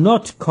do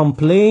not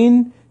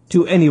complain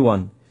to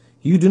anyone.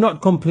 You do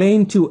not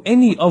complain to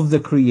any of the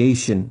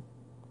creation,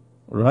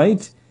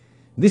 right?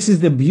 This is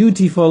the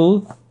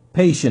beautiful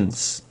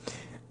patience.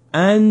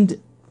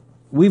 And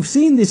we've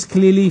seen this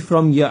clearly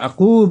from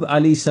Ya'qub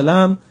alayhi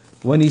salam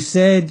when he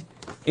said,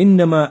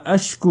 إِنَّمَا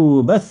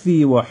أَشْكُو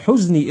بَثِّي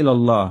وَحُزْنِي إِلَى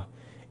اللَّهِ.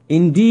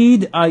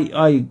 Indeed,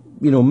 I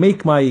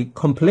make my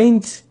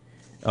complaint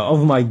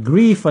of my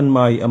grief and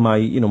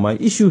my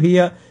issue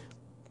here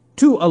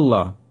to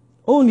Allah,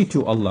 only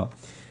to Allah.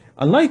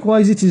 And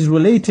likewise, it is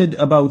related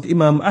about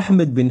Imam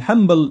Ahmad bin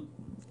Hanbal,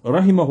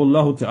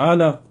 rahimahullah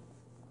ta'ala,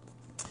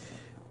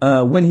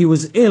 when he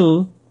was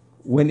ill,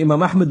 when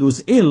Imam Ahmad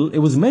was ill, it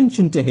was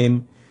mentioned to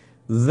him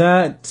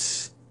that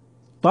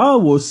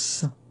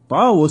Tawus,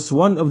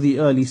 one of the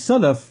early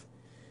Salaf,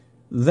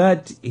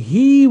 that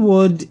he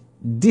would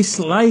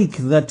dislike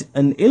that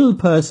an ill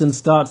person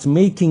starts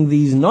making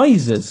these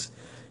noises.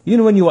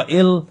 When you are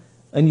ill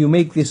and you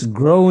make this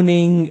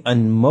groaning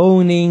and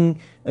moaning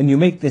and you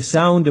make the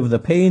sound of the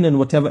pain and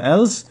whatever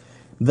else,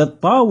 that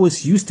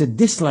Tawus used to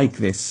dislike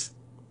this.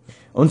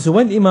 And so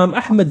when Imam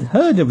Ahmad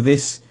heard of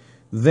this,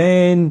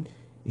 then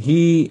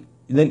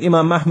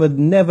Imam Ahmad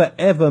never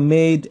ever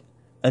made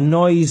a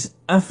noise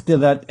after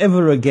that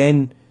ever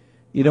again,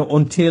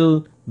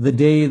 until the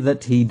day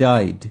that he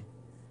died.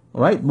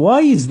 Right?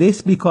 Why is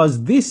this?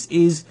 Because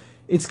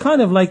it's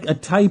kind of like a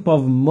type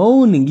of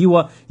moaning. You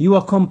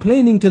are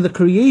complaining to the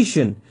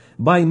creation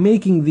by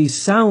making these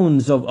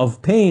sounds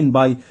of pain,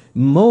 by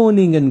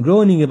moaning and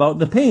groaning about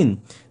the pain.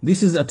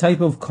 This is a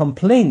type of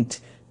complaint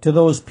to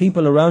those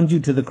people around you,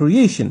 to the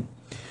creation.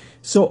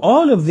 So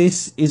all of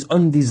this is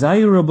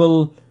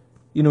undesirable.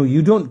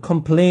 You don't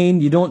complain,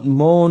 you don't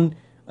moan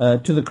to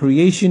the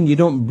creation, you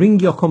don't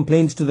bring your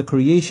complaints to the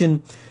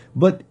creation.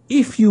 But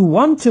if you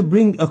want to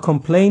bring a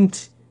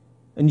complaint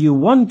and you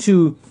want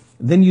to,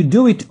 then you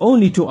do it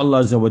only to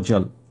Allah Azza wa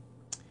Jal.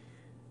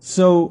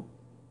 So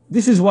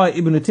this is why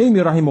Ibn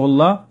Taymiyyah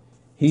rahimahullah,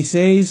 he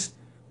says,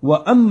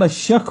 وَأَمَّا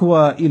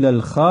الشَّكْوَى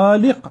إِلَى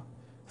الْخَالِقِ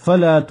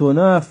فَلَا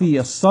تُنَافِي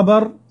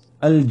الصَّبْرَ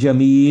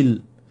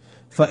الْجَمِيلِ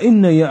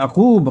فَإِنَّ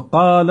يَعْقُوبَ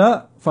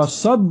قَالَ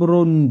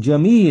فَالصَّبْرٌ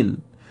جَمِيلٌ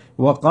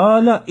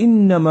وَقَالَ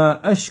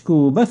إِنَّمَا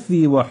أَشْكُو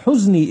بَثِّي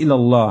وَحُزْنِي إِلَى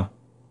اللَّهِ.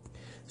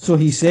 So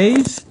he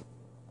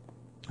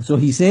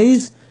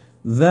says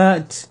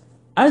that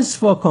as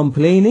for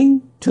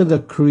complaining to the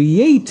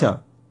Creator,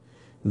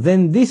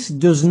 then this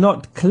does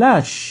not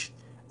clash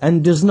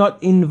and does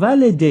not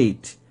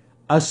invalidate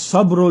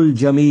as-sabrul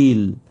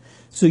jameel.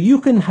 So you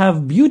can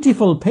have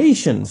beautiful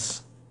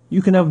patience.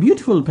 You can have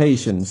beautiful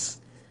patience.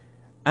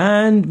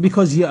 And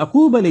because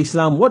Ya'qub alayhi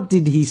salam, what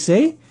did he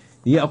say?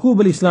 Ya'qub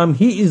alayhi salam,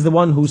 he is the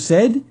one who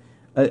said,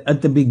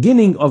 at the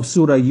beginning of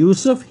Surah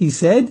Yusuf, he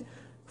said,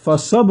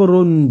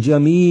 فَصَبْرٌ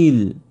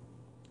جَمِيلٌ.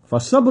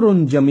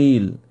 فَصَبْرٌ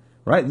جَمِيلٌ.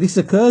 Right? This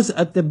occurs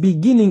at the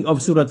beginning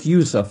of Surah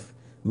Yusuf.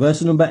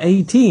 verse number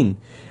 18.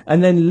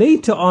 And then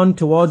later on,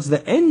 towards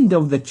the end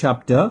of the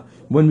chapter,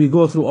 when we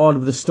go through all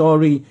of the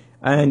story,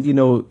 and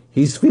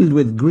he's filled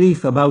with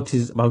grief about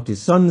his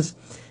sons,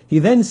 he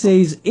then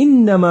says,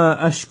 "Innama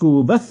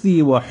ashku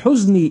bathi wa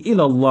huzni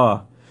ila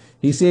Allah."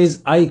 He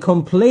says, I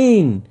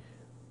complain,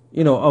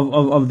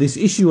 of this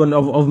issue and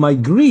of my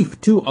grief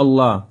to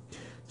Allah.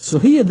 So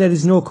here there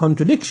is no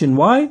contradiction.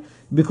 Why?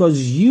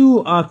 Because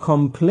you are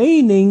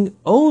complaining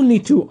only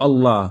to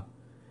Allah.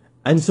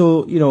 And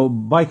so,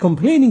 by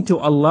complaining to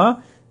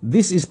Allah,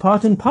 this is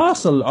part and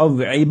parcel of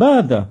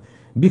ibadah.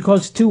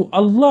 Because to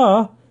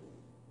Allah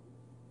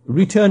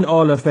return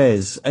all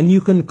affairs. And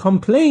you can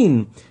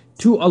complain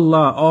to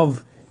Allah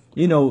of,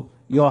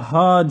 your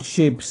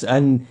hardships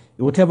and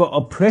whatever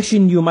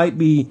oppression you might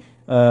be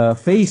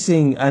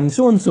facing, and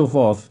so on and so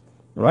forth.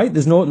 Right?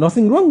 There's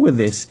nothing wrong with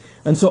this.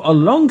 And so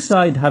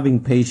alongside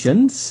having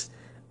patience,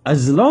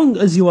 as long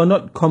as you are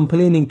not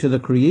complaining to the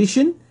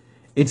creation,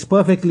 it's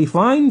perfectly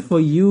fine for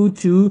you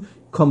to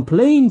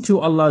complain to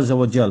Allah Azza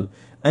wa Jal.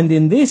 And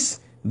in this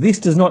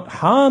does not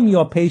harm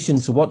your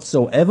patience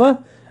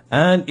whatsoever,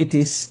 and it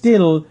is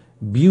still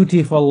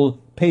beautiful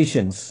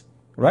patience.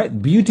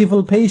 Right?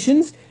 Beautiful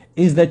patience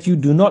is that you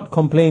do not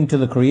complain to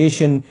the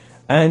creation,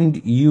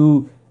 and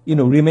you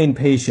remain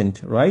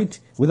patient, right?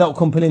 Without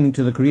complaining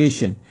to the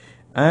creation.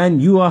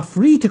 And you are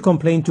free to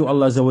complain to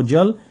Allah Azza wa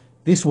Jal.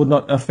 This would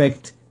not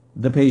affect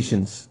the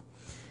patience.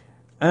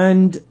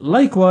 And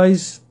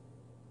likewise,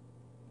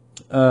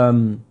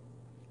 Ibn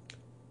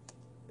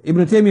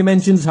Taymiyyah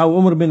mentions how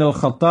Umar bin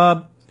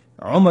al-Khattab,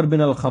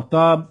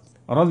 radiyallahu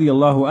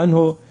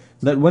anhu,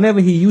 that whenever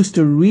he used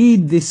to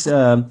read this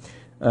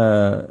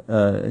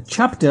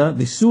chapter,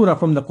 this surah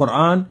from the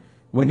Quran,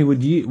 when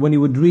he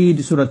would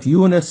read Surah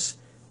Yunus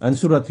and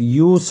Surah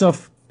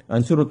Yusuf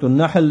and Surah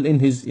Al-Nahl in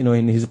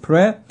his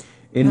prayer,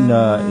 in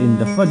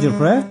the Fajr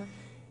prayer,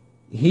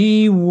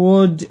 he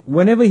would,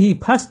 whenever he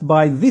passed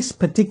by this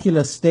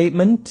particular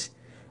statement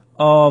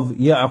of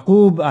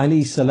Yaqub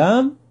alayhi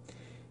salam,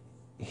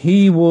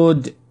 he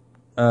would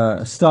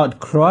start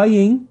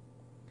crying,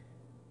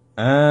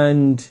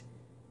 and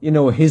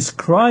his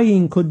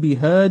crying could be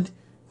heard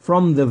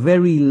from the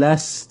very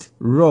last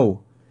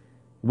row.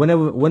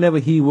 Whenever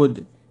he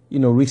would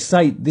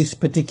recite this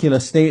particular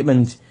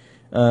statement,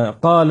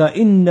 قال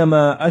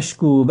إنما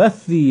أشكو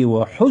بثي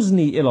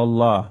وحزني إلى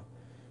الله.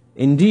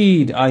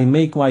 Indeed, I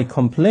make my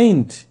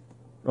complaint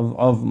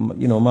of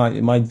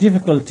my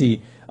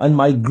difficulty and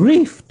my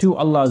grief to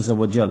Allah Azza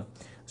wa Jal.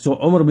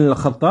 So Umar bin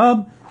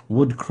al-Khattab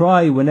would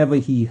cry whenever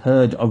he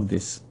heard of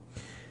this.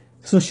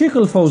 So Shaykh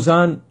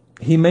al-Fawzan,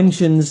 he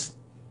mentions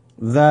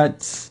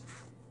that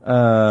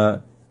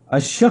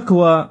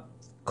ash-shakwa,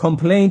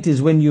 complaint,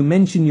 is when you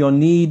mention your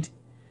need,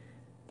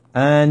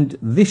 and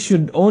this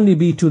should only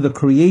be to the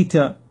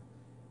Creator,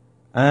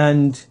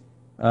 and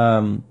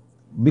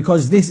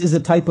because this is a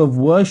type of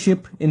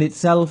worship in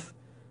itself,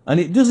 and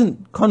it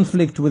doesn't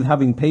conflict with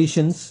having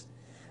patience.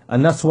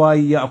 And that's why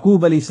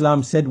Yaqub alayhi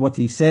salam said what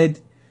he said.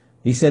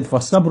 He said,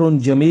 فَصَبْرٌ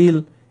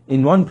جَمِيلٌ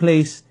in one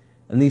place,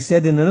 and he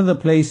said in another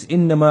place,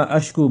 إِنَّمَا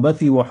أَشْكُو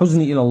بَثِي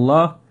وَحُزْنِي إِلَى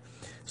اللَّهِ.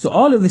 So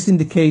all of this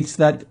indicates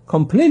that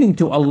complaining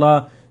to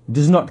Allah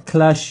does not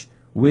clash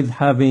with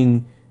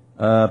having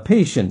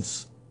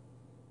patience.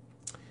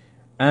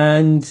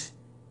 And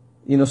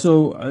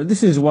so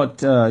this is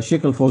what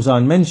Shaykh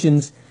al-Fawzan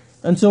mentions.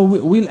 And so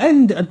we'll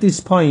end at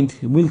this point.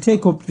 We'll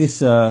take up this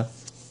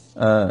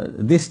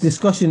this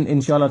discussion,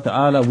 inshallah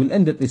ta'ala. We'll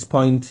end at this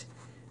point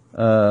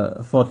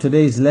for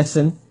today's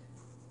lesson,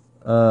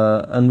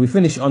 and we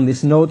finish on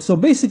this note. So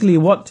basically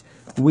what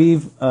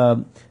we've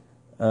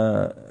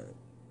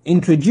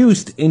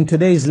introduced in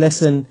today's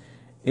lesson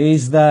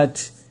is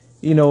that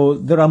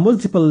there are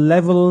multiple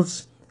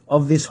levels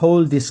of this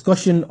whole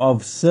discussion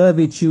of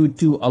servitude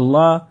to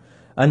Allah,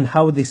 and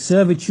how this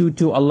servitude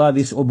to Allah,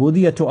 this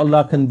ubudiyah to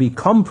Allah, can be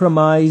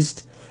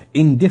compromised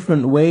in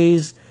different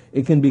ways.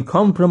 It can be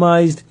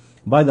compromised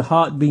by the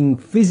heart being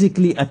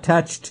physically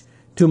attached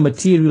to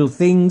material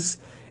things.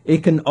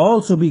 It can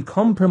also be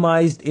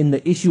compromised in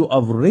the issue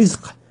of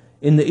rizq,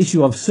 in the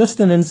issue of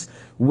sustenance,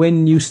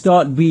 when you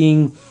start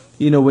being,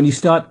 when you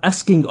start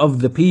asking of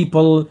the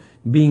people,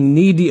 being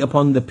needy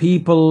upon the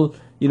people,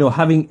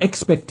 having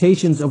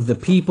expectations of the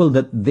people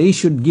that they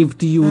should give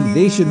to you,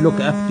 they should look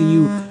after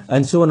you,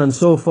 and so on and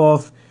so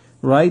forth,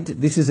 right?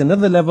 This is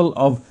another level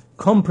of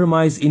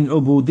compromise in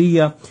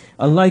ubudiyah.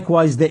 And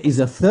likewise, there is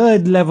a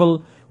third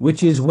level,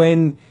 which is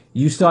when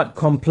you start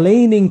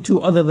complaining to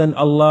other than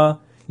Allah.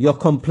 Your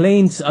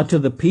complaints are to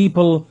the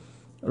people,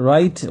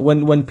 right?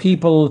 When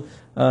people,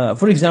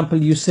 for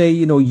example, you say,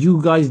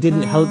 you guys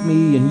didn't help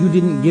me, and you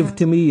didn't give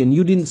to me, and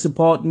you didn't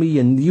support me,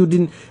 and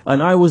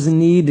I was in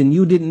need, and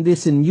you didn't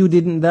this, and you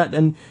didn't that,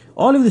 and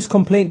all of this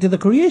complaint to the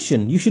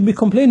creation. You should be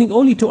complaining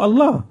only to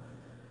Allah.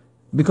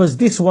 Because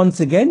this once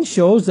again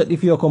shows that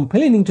if you're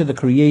complaining to the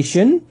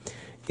creation,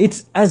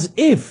 it's as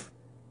if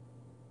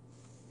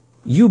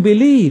you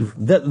believe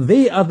that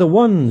they are the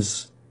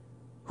ones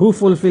who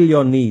fulfill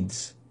your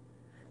needs.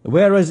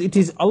 Whereas it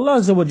is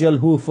Allah Azza wa Jal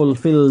who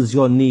fulfills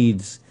your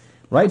needs.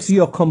 right? So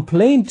your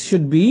complaint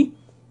should be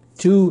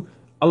to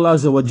Allah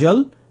Azza wa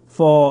Jal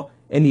for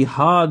any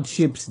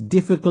hardships,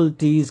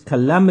 difficulties,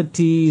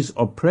 calamities,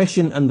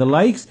 oppression and the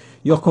likes.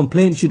 Your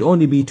complaint should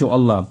only be to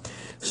Allah.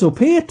 So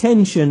pay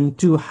attention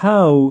to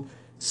how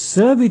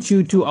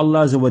servitude to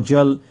Allah Azza wa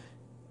Jal,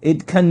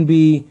 it can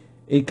be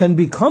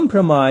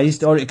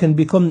compromised, or it can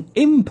become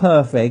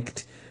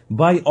imperfect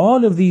by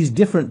all of these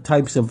different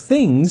types of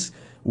things,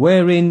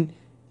 wherein,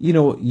 you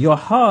know, your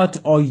heart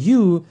or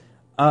you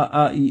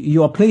have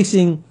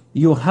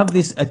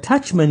this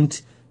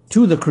attachment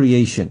to the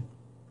creation,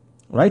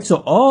 right?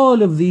 So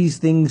all of these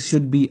things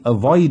should be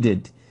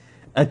avoided.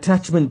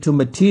 Attachment to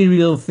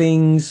material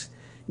things,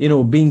 you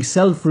know, being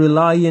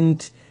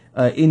self-reliant,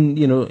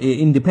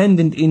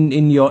 independent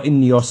in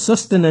your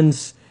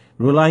sustenance,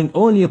 relying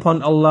only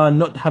upon Allah,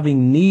 not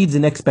having needs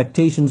and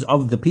expectations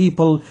of the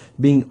people,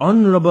 being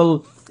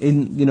honorable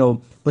in, you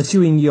know,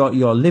 pursuing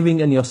your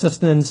living and your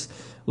sustenance.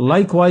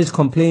 Likewise,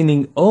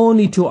 complaining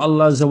only to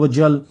Allah Azza wa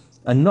Jal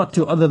and not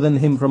to other than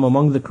Him from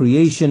among the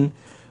creation.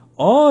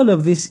 All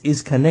of this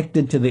is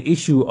connected to the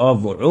issue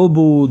of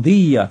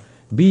ubudiyyah,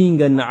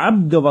 being an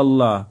abd of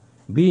Allah,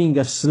 being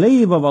a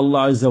slave of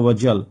Allah Azza wa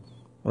Jal.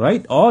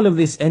 Right? All of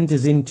this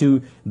enters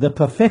into the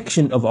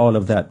perfection of all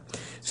of that.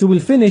 So we'll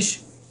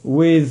finish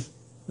with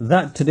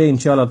that today,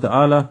 inshallah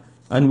ta'ala,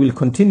 and we'll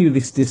continue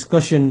this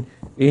discussion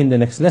in the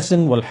next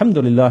lesson.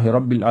 Walhamdulillahi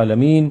Rabbil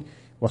Alameen,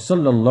 wa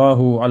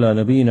sallallahu ala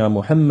nabiyyina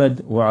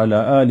Muhammad wa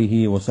ala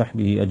alihi wa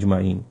sahbihi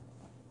ajma'in.